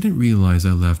that I didn't realize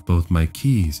I left both my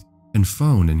keys and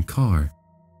phone in car.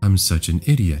 I'm such an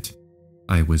idiot.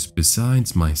 I was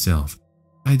besides myself.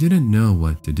 I didn't know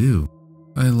what to do.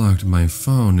 I locked my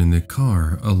phone in the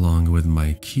car along with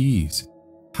my keys.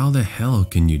 How the hell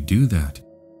can you do that?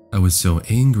 I was so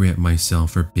angry at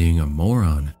myself for being a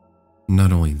moron.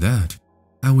 Not only that,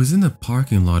 I was in the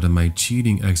parking lot of my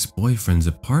cheating ex-boyfriend's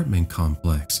apartment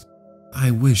complex.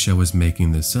 I wish I was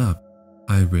making this up.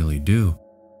 I really do.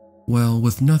 Well,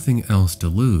 with nothing else to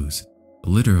lose,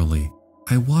 literally,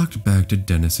 I walked back to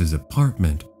Dennis's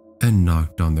apartment and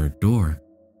knocked on their door.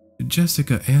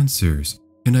 Jessica answers,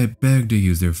 and I beg to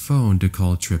use their phone to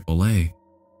call AAA.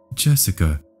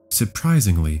 Jessica,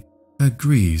 surprisingly,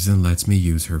 agrees and lets me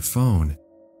use her phone.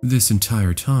 This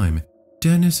entire time,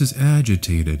 Dennis is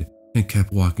agitated and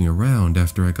kept walking around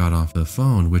after I got off the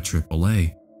phone with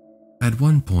AAA. At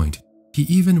one point, he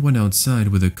even went outside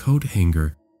with a coat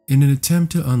hanger in an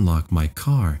attempt to unlock my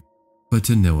car, but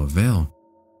to no avail.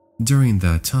 During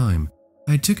that time,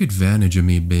 I took advantage of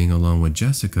me being alone with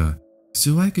Jessica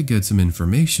so I could get some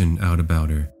information out about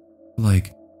her.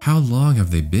 Like, how long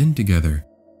have they been together?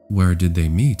 Where did they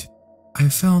meet? I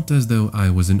felt as though I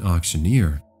was an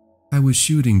auctioneer. I was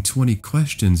shooting 20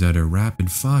 questions at her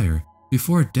rapid fire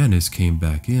before Dennis came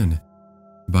back in.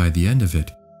 By the end of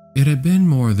it, it had been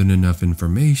more than enough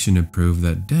information to prove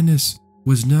that Dennis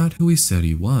was not who he said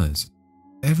he was.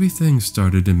 Everything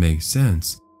started to make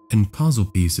sense, and puzzle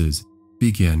pieces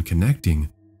began connecting.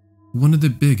 One of the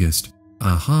biggest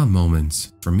aha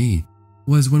moments for me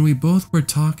was when we both were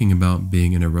talking about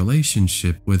being in a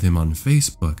relationship with him on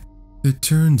Facebook. It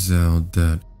turns out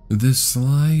that this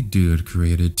sly dude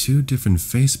created 2 different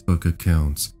Facebook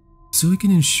accounts so he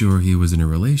can ensure he was in a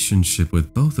relationship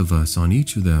with both of us on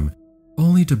each of them,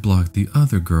 only to block the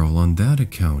other girl on that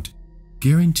account,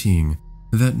 guaranteeing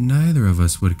that neither of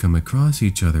us would come across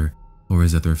each other or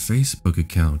his other Facebook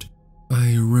account.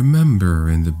 I remember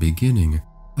in the beginning,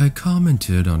 I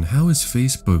commented on how his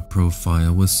Facebook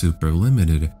profile was super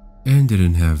limited and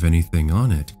didn't have anything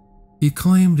on it. He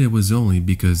claimed it was only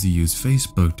because he used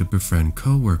Facebook to befriend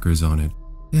coworkers on it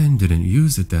and didn't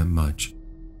use it that much.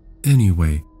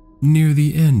 Anyway, near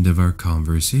the end of our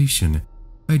conversation,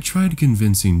 I tried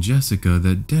convincing Jessica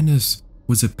that Dennis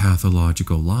was a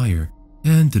pathological liar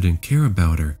and didn't care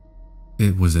about her.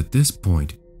 It was at this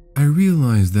point I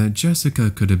realized that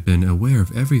Jessica could have been aware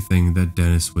of everything that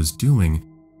Dennis was doing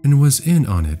and was in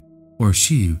on it, or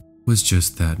she was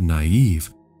just that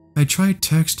naive. I tried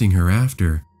texting her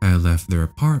after I left their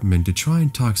apartment to try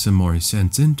and talk some more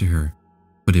sense into her,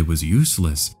 but it was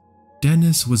useless.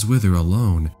 Dennis was with her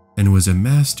alone and was a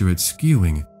master at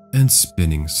skewing and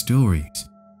spinning stories.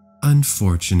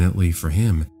 Unfortunately for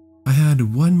him, I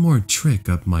had one more trick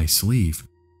up my sleeve.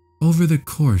 Over the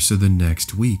course of the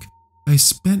next week, I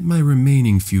spent my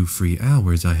remaining few free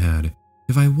hours I had,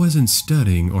 if I wasn't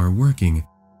studying or working,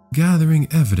 gathering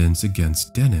evidence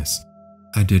against Dennis.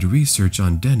 I did research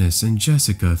on Dennis and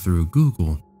Jessica through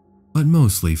Google, but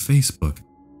mostly Facebook.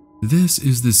 This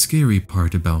is the scary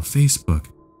part about Facebook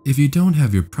if you don't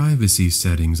have your privacy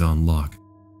settings on lock.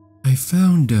 I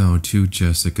found out who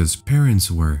Jessica's parents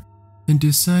were and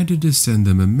decided to send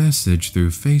them a message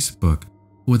through Facebook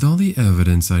with all the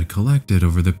evidence I'd collected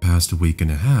over the past week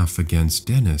and a half against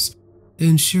Dennis,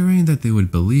 ensuring that they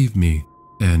would believe me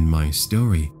and my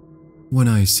story. When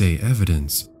I say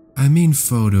evidence, I mean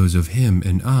photos of him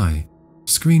and I,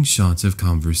 screenshots of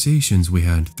conversations we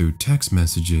had through text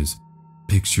messages,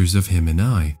 pictures of him and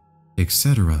I,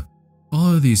 etc.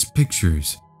 All of these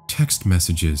pictures, text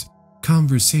messages,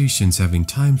 conversations having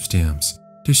timestamps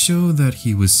to show that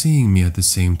he was seeing me at the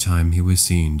same time he was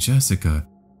seeing Jessica.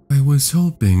 I was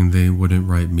hoping they wouldn't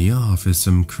write me off as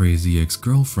some crazy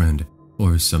ex-girlfriend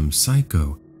or some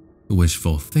psycho.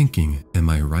 Wishful thinking, am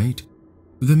I right?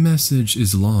 The message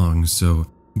is long, so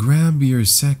grab your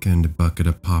second bucket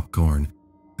of popcorn.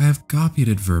 I have copied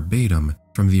it verbatim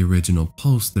from the original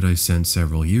post that I sent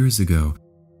several years ago.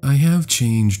 I have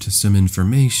changed some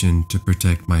information to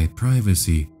protect my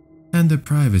privacy and the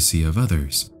privacy of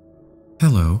others.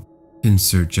 Hello,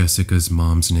 insert Jessica's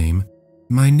mom's name.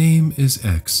 My name is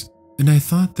X, and I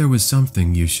thought there was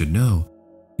something you should know.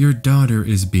 Your daughter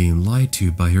is being lied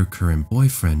to by her current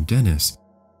boyfriend, Dennis.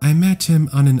 I met him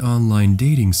on an online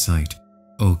dating site,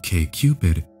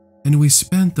 OkCupid, and we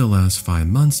spent the last 5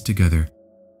 months together,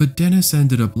 but Dennis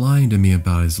ended up lying to me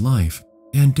about his life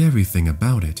and everything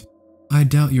about it. I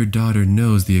doubt your daughter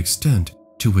knows the extent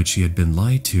to which she had been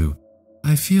lied to.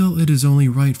 I feel it is only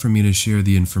right for me to share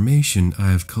the information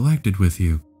I have collected with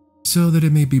you, so that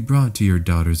it may be brought to your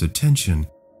daughter's attention,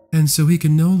 and so he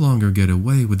can no longer get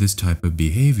away with this type of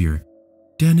behavior.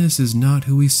 Dennis is not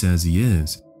who he says he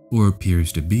is, or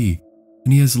appears to be,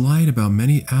 and he has lied about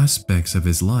many aspects of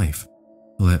his life.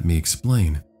 Let me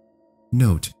explain.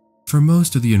 Note, for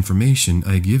most of the information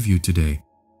I give you today,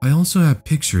 I also have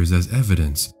pictures as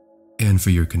evidence, and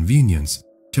for your convenience,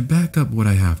 to back up what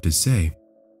I have to say.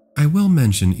 I will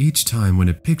mention each time when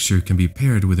a picture can be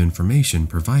paired with information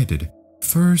provided.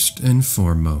 First and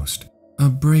foremost, a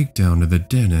breakdown of the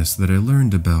Dennis that I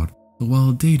learned about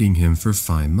while dating him for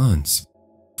 5 months.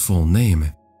 Full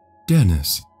name: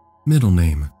 Dennis. Middle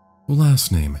name,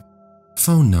 last name,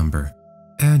 phone number,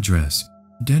 address,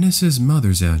 Dennis's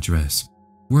mother's address,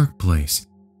 workplace.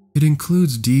 It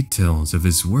includes details of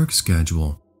his work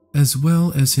schedule, as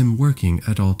well as him working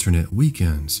at alternate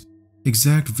weekends,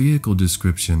 exact vehicle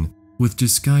description with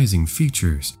disguising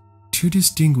features, 2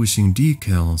 distinguishing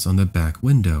decals on the back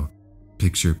window,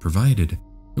 picture provided,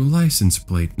 license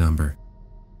plate number.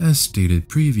 As stated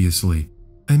previously,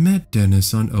 I met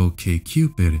Dennis on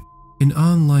OkCupid, an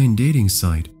online dating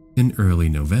site, in early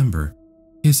November.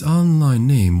 His online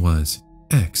name was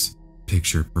X,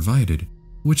 picture provided,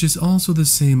 which is also the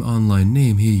same online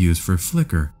name he used for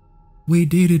Flickr. We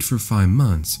dated for 5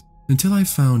 months until I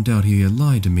found out he had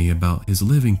lied to me about his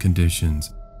living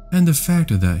conditions and the fact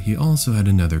that he also had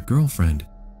another girlfriend,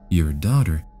 your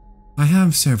daughter. I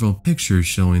have several pictures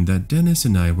showing that Dennis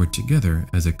and I were together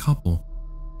as a couple.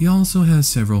 He also has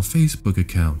several Facebook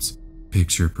accounts,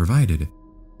 picture provided.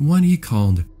 One he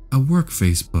called a work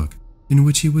Facebook, in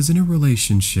which he was in a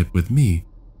relationship with me,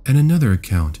 and another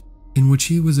account in which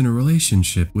he was in a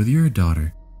relationship with your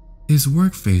daughter. His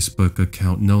work Facebook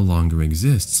account no longer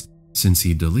exists since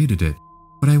he deleted it,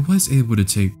 but I was able to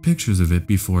take pictures of it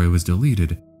before it was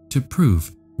deleted to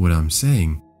prove what I'm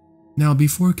saying. Now,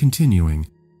 before continuing,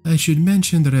 I should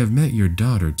mention that I have met your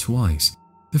daughter twice.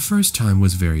 The first time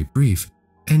was very brief,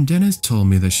 and Dennis told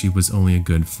me that she was only a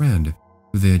good friend.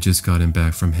 They had just gotten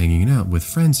back from hanging out with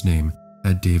friend's name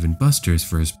at Dave & Buster's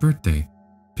for his birthday.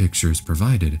 Pictures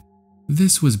provided.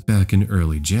 This was back in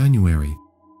early January.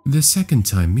 The second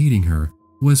time meeting her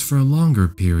was for a longer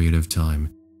period of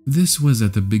time. This was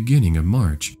at the beginning of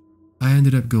March. I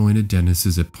ended up going to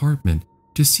Dennis's apartment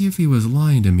to see if he was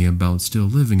lying to me about still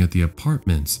living at the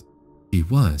apartments. He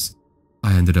was.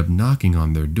 I ended up knocking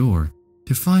on their door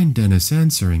to find Dennis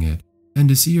answering it and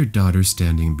to see your daughter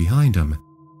standing behind him.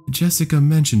 Jessica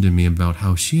mentioned to me about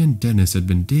how she and Dennis had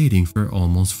been dating for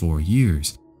almost 4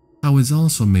 years. I was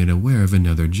also made aware of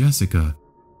another Jessica.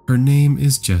 Her name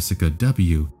is Jessica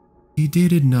W. He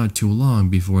dated not too long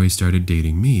before he started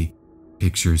dating me.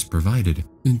 Pictures provided.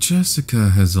 And Jessica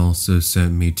has also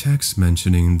sent me texts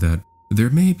mentioning that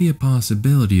there may be a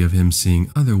possibility of him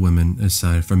seeing other women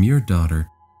aside from your daughter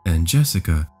and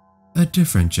Jessica, a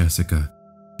different Jessica.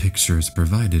 Pictures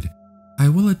provided. I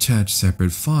will attach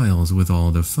separate files with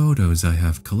all the photos I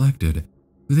have collected.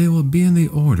 They will be in the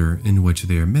order in which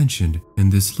they are mentioned in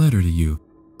this letter to you.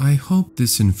 I hope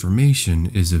this information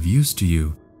is of use to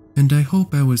you, and I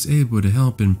hope I was able to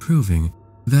help in proving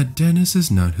that Dennis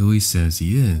is not who he says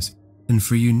he is, and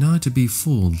for you not to be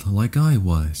fooled like I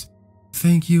was.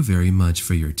 Thank you very much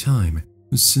for your time.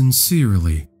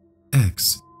 Sincerely,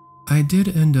 X. I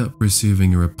did end up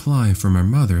receiving a reply from our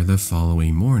mother the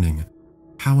following morning.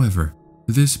 However,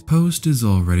 this post is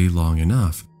already long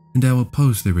enough, and I will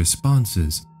post the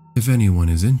responses if anyone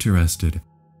is interested.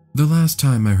 The last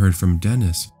time I heard from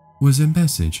Dennis was a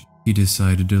message he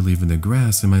decided to leave in the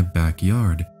grass in my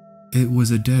backyard. It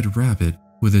was a dead rabbit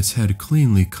with its head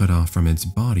cleanly cut off from its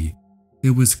body.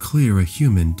 It was clear a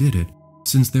human did it,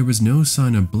 since there was no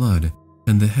sign of blood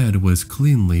and the head was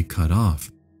cleanly cut off.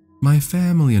 My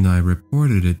family and I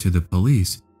reported it to the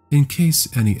police in case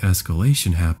any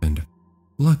escalation happened.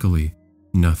 Luckily,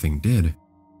 nothing did.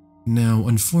 Now,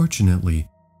 unfortunately,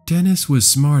 Dennis was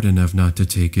smart enough not to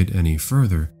take it any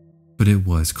further, but it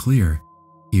was clear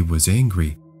he was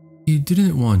angry. He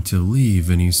didn't want to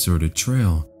leave any sort of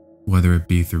trail, whether it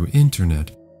be through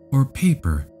internet or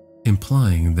paper,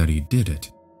 implying that he did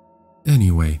it.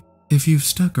 Anyway, if you've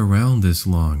stuck around this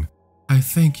long, I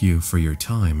thank you for your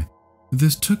time.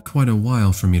 This took quite a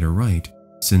while for me to write,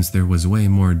 since there was way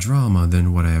more drama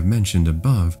than what I have mentioned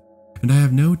above, and I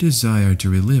have no desire to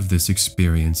relive this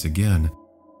experience again.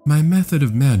 My method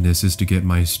of madness is to get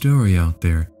my story out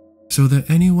there, so that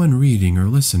anyone reading or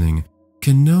listening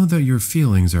can know that your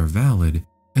feelings are valid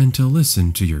and to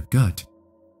listen to your gut.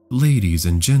 Ladies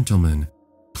and gentlemen,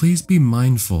 please be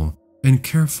mindful and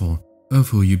careful of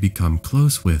who you become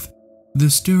close with. The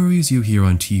stories you hear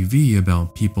on TV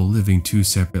about people living two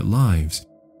separate lives,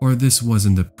 or this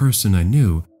wasn't the person I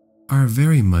knew, are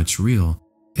very much real,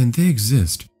 and they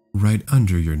exist right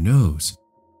under your nose.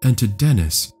 And to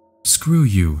Dennis, screw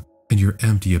you and your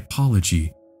empty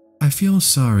apology. I feel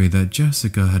sorry that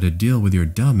Jessica had to deal with your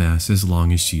dumbass as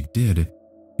long as she did.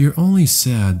 You're only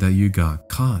sad that you got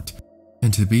caught,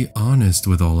 and to be honest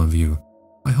with all of you,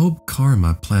 I hope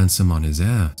karma plants him on his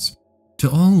ass. To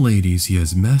all ladies he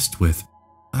has messed with,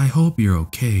 I hope you're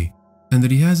okay and that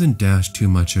he hasn't dashed too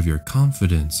much of your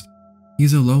confidence.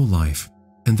 He's a lowlife,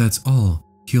 and that's all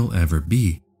he'll ever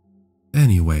be.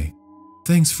 Anyway,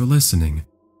 thanks for listening.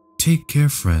 Take care,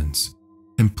 friends,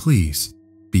 and please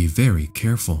be very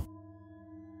careful.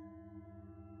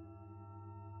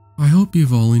 I hope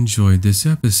you've all enjoyed this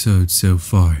episode so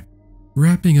far.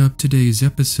 Wrapping up today's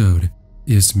episode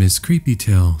is Miss Creepy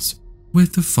Tales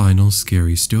with the final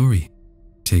scary story.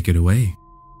 Take it away.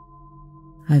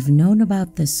 I've known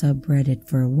about this subreddit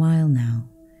for a while now,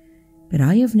 but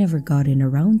I have never gotten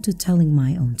around to telling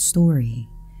my own story,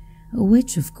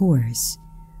 which of course,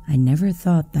 I never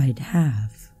thought I'd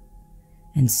have.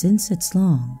 And since it's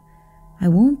long, I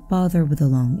won't bother with a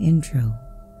long intro.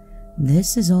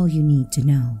 This is all you need to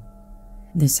know.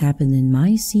 This happened in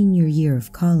my senior year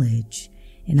of college,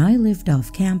 and I lived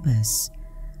off campus.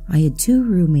 I had 2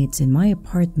 roommates in my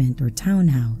apartment or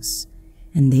townhouse,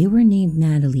 and they were named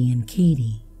Natalie and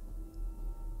Katie.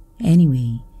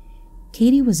 Anyway,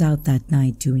 Katie was out that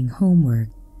night doing homework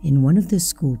in one of the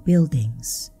school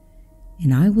buildings,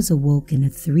 and I was awoken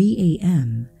at 3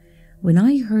 a.m. when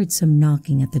I heard some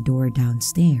knocking at the door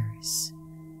downstairs.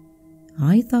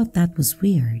 I thought that was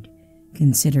weird,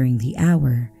 considering the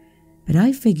hour, but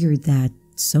I figured that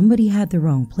somebody had the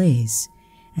wrong place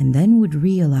and then would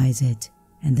realize it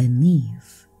and then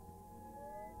leave.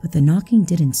 But the knocking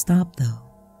didn't stop though,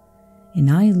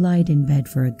 and I lied in bed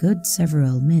for a good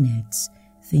several minutes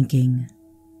thinking,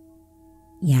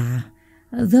 yeah,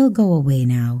 they'll go away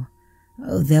now.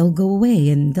 They'll go away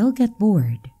and they'll get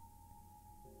bored.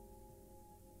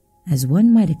 As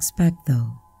one might expect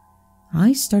though,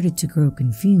 I started to grow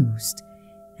confused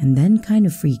and then kind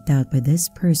of freaked out by this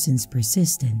person's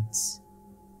persistence.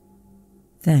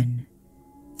 Then,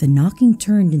 the knocking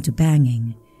turned into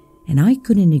banging, and I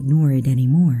couldn't ignore it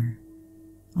anymore.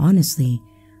 Honestly,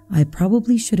 I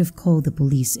probably should have called the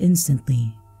police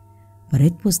instantly, but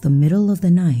it was the middle of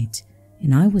the night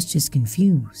and I was just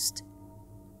confused.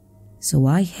 So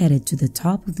I headed to the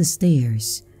top of the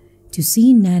stairs to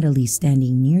see Natalie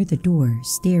standing near the door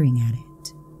staring at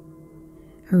it.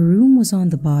 Her room was on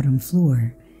the bottom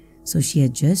floor, so she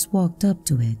had just walked up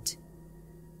to it.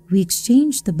 We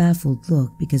exchanged the baffled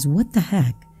look because what the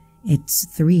heck, it's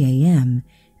 3 a.m.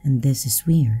 and this is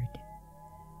weird.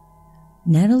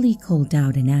 Natalie called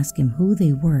out and asked him who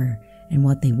they were and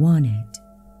what they wanted.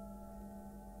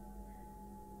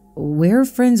 "We're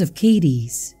friends of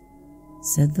Katie's,"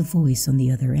 said the voice on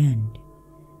the other end.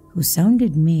 who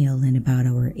sounded male and about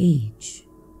our age.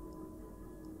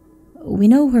 We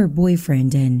know her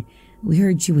boyfriend and we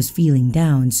heard she was feeling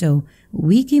down, so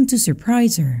we came to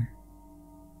surprise her.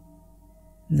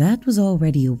 That was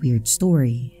already a weird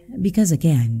story because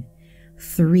again,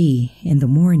 3 in the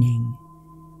morning.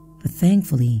 But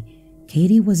thankfully,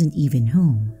 Katie wasn't even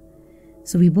home,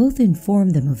 so we both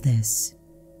informed them of this.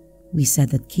 We said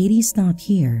that Katie's not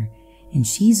here and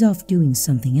she's off doing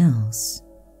something else.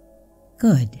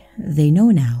 Good, they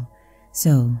know now,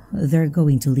 so they're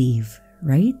going to leave,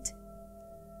 right?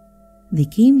 They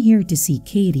came here to see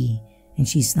Katie and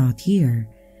she's not here,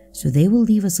 so they will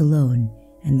leave us alone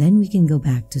and then we can go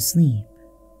back to sleep.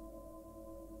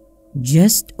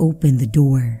 Just open the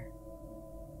door.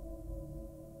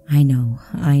 I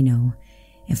know.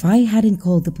 If I hadn't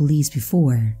called the police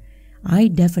before, I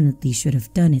definitely should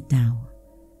have done it now.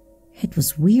 It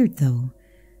was weird though.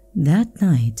 That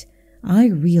night, I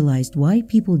realized why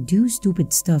people do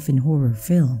stupid stuff in horror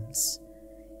films.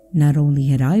 Not only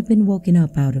had I been woken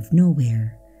up out of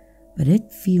nowhere, but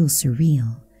it feels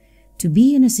surreal to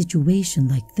be in a situation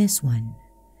like this one.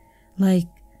 Like,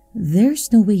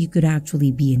 there's no way you could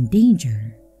actually be in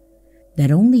danger.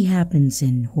 That only happens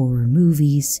in horror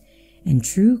movies and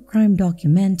true crime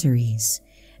documentaries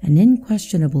and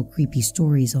unquestionable creepy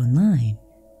stories online.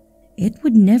 It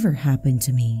would never happen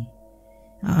to me.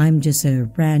 I'm just a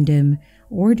random,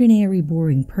 ordinary,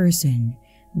 boring person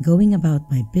going about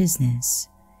my business.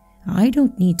 I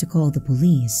don't need to call the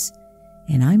police,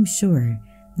 and I'm sure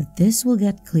that this will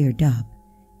get cleared up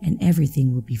and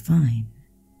everything will be fine.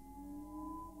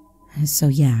 So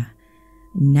yeah,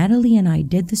 Natalie and I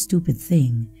did the stupid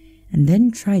thing and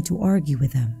then tried to argue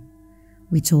with them.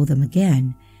 We told them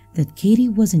again that Katie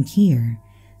wasn't here,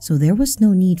 so there was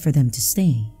no need for them to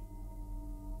stay.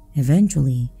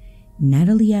 Eventually,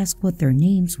 Natalie asked what their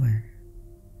names were.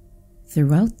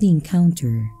 Throughout the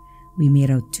encounter, we made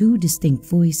out 2 distinct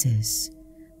voices,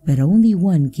 but only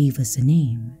one gave us a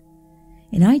name.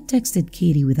 And I texted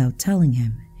Katie without telling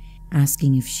him,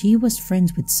 asking if she was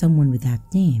friends with someone with that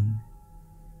name.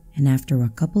 And after a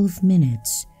couple of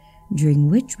minutes, during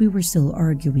which we were still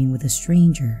arguing with a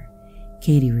stranger,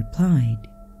 Katie replied,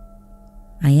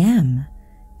 "I am,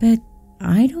 but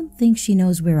I don't think she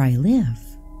knows where I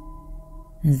live."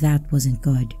 That wasn't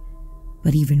good,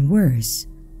 but even worse,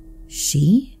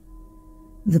 she?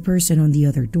 The person on the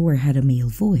other door had a male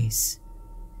voice.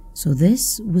 So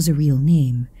this was a real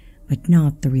name, but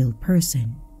not the real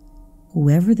person.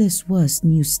 Whoever this was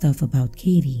knew stuff about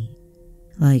Katie,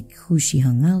 like who she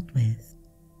hung out with.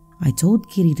 I told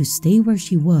Katie to stay where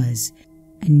she was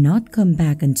and not come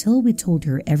back until we told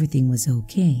her everything was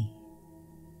okay.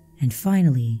 And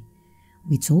finally,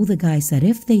 we told the guys that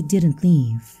if they didn't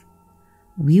leave,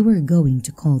 we were going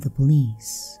to call the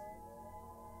police.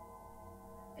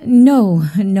 No.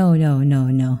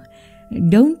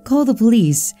 Don't call the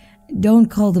police. Don't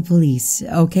call the police,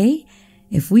 okay?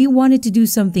 If we wanted to do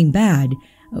something bad,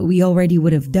 we already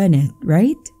would have done it,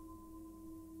 right?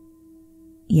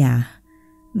 Yeah,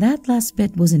 that last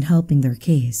bit wasn't helping their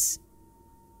case.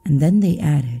 And then they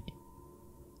added,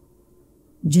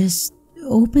 "Just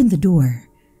open the door,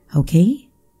 okay?"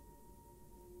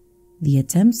 The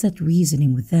attempts at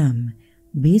reasoning with them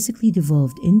basically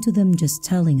devolved into them just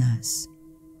telling us,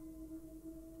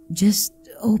 "Just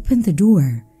open the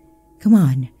door. Come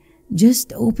on,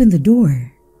 just open the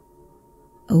door."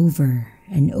 Over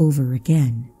and over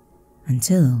again,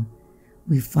 until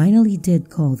we finally did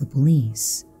call the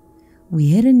police. We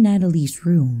hid in Natalie's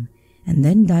room and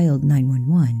then dialed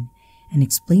 911 and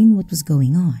explained what was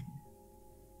going on.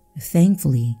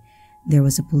 Thankfully, there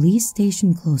was a police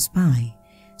station close by,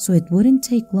 so it wouldn't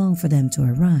take long for them to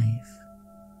arrive.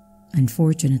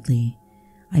 Unfortunately,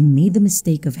 I made the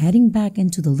mistake of heading back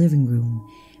into the living room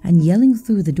and yelling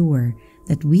through the door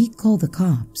that we call the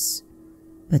cops.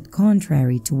 But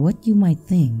contrary to what you might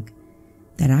think,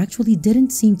 that actually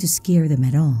didn't seem to scare them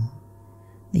at all.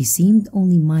 They seemed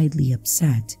only mildly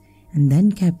upset and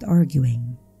then kept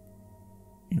arguing.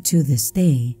 And to this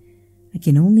day, I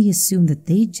can only assume that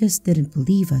they just didn't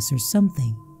believe us or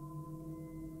something.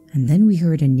 And then we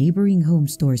heard a neighboring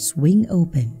home's door swing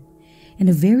open and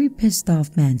a very pissed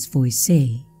off man's voice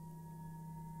say,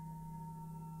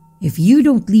 "If you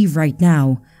don't leave right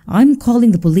now, I'm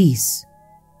calling the police."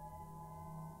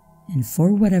 And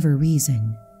for whatever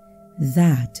reason,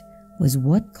 that was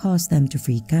what caused them to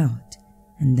freak out,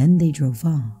 and then they drove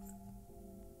off.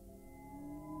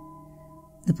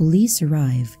 The police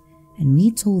arrived and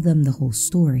we told them the whole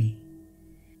story.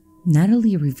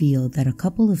 Natalie revealed that a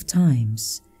couple of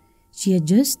times she had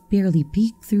just barely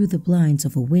peeked through the blinds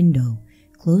of a window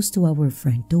close to our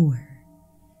front door,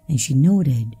 and she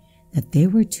noted that there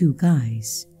were two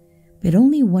guys, but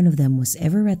only one of them was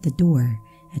ever at the door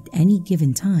at any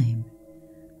given time.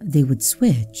 They would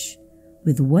switch,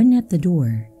 with one at the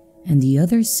door and the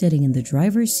other sitting in the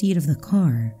driver's seat of the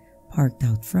car parked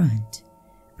out front,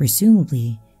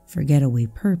 presumably for getaway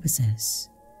purposes.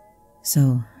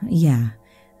 So, yeah,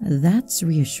 that's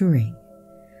reassuring.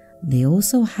 They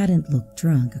also hadn't looked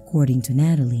drunk, according to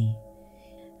Natalie,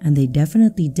 and they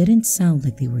definitely didn't sound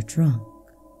like they were drunk.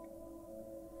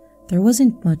 There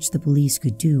wasn't much the police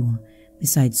could do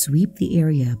besides sweep the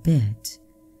area a bit,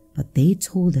 but they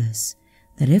told us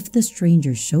that if the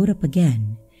strangers showed up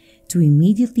again, to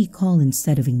immediately call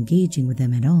instead of engaging with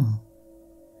them at all.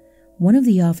 One of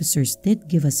the officers did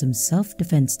give us some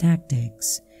self-defense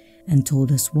tactics and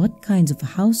told us what kinds of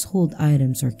household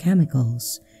items or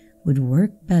chemicals would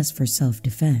work best for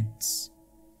self-defense.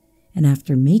 And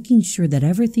after making sure that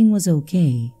everything was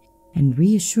okay and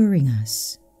reassuring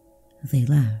us, they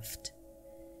left.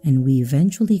 And we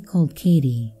eventually called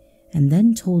Katie and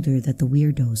then told her that the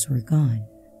weirdos were gone.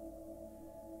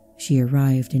 She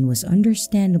arrived and was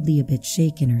understandably a bit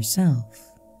shaken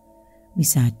herself. We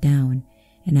sat down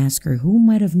and asked her who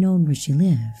might have known where she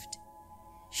lived.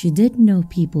 She did know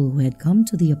people who had come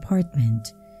to the apartment,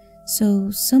 so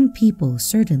some people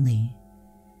certainly.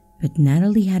 But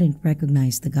Natalie hadn't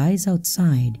recognized the guys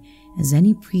outside as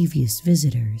any previous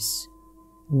visitors.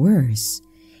 Worse,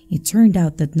 it turned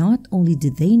out that not only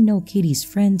did they know Katie's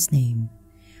friend's name,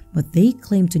 but they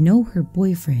claimed to know her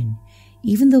boyfriend,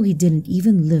 even though he didn't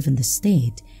even live in the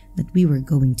state that we were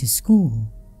going to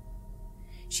school.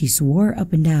 She swore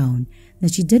up and down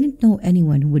that she didn't know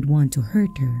anyone who would want to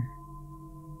hurt her.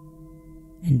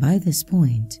 And by this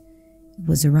point, it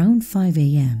was around 5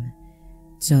 a.m.,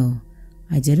 so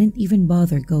I didn't even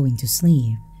bother going to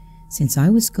sleep since I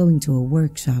was going to a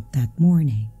workshop that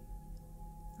morning.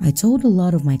 I told a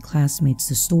lot of my classmates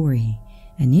the story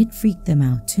and it freaked them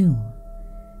out too.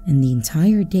 And the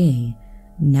entire day,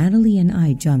 Natalie and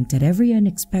I jumped at every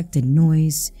unexpected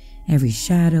noise, every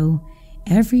shadow,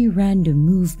 every random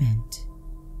movement.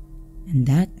 And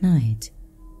that night,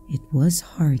 it was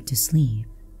hard to sleep.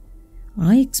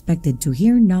 I expected to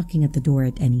hear knocking at the door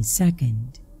at any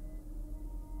second.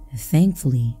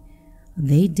 Thankfully,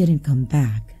 they didn't come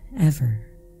back, ever.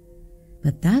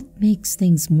 But that makes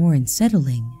things more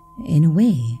unsettling. In a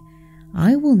way,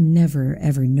 I will never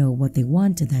ever know what they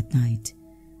wanted that night.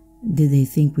 Did they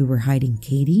think we were hiding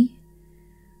Katie?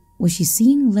 Was she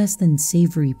seeing less than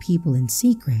savory people in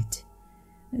secret?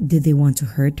 Did they want to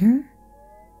hurt her?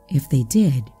 If they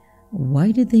did,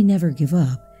 why did they never give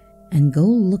up and go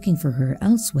looking for her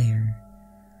elsewhere?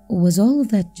 Was all of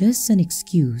that just an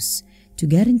excuse to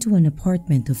get into an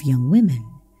apartment of young women?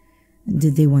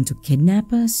 Did they want to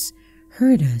kidnap us,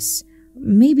 hurt us,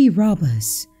 maybe rob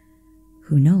us?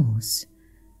 Who knows?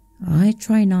 I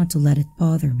try not to let it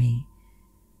bother me,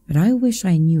 but I wish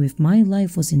I knew if my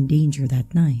life was in danger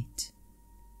that night.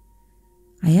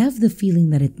 I have the feeling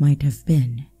that it might have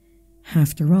been.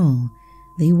 After all,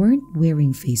 they weren't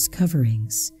wearing face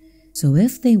coverings, so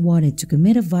if they wanted to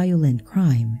commit a violent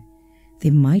crime,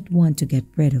 they might want to get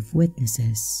rid of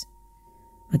witnesses.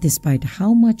 But despite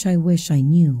how much I wish I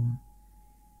knew.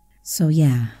 So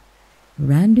yeah,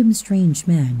 random strange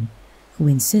man who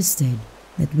insisted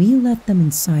that we let them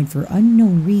inside for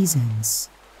unknown reasons.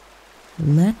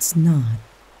 Let's not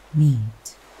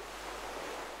meet.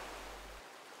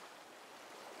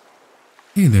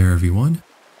 Hey there everyone,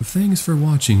 thanks for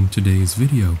watching today's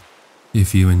video.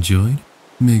 If you enjoyed,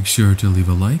 make sure to leave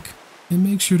a like and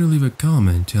make sure to leave a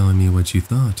comment telling me what you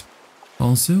thought.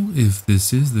 Also, if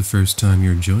this is the first time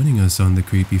you're joining us on the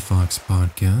Creepy Fox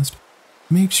podcast,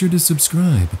 make sure to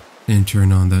subscribe and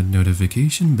turn on that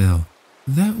notification bell.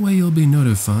 That way you'll be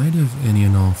notified of any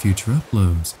and all future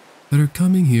uploads that are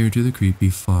coming here to the Creepy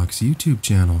Fox YouTube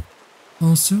channel.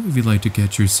 Also, if you'd like to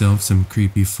get yourself some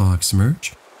Creepy Fox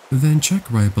merch, then check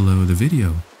right below the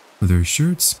video. There's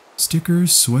shirts,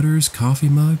 stickers, sweaters, coffee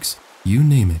mugs, you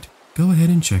name it. Go ahead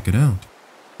and check it out.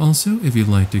 Also, if you'd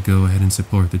like to go ahead and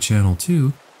support the channel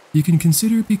too, you can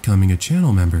consider becoming a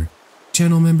channel member.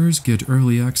 Channel members get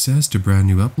early access to brand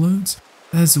new uploads,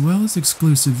 as well as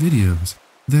exclusive videos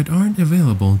that aren't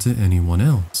available to anyone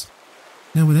else.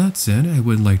 Now with that said, I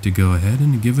would like to go ahead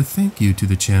and give a thank you to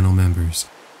the channel members.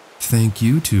 Thank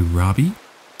you to Robbie,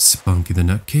 Spunky the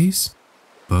Nutcase,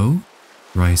 Bo,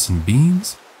 Rice and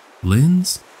Beans,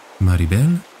 Linz,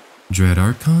 Maribel, Dread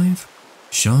Archive,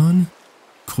 Sean,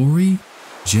 Corey,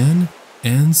 Jen,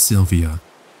 and Sylvia.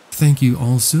 Thank you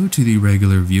also to the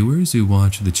regular viewers who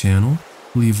watch the channel,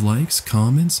 leave likes,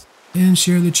 comments, and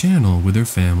share the channel with their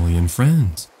family and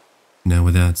friends. Now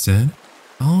with that said,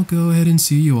 I'll go ahead and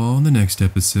see you all in the next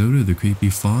episode of the Creepy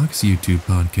Fox YouTube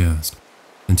podcast.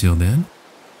 Until then,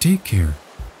 take care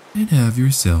and have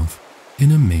yourself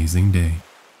an amazing day.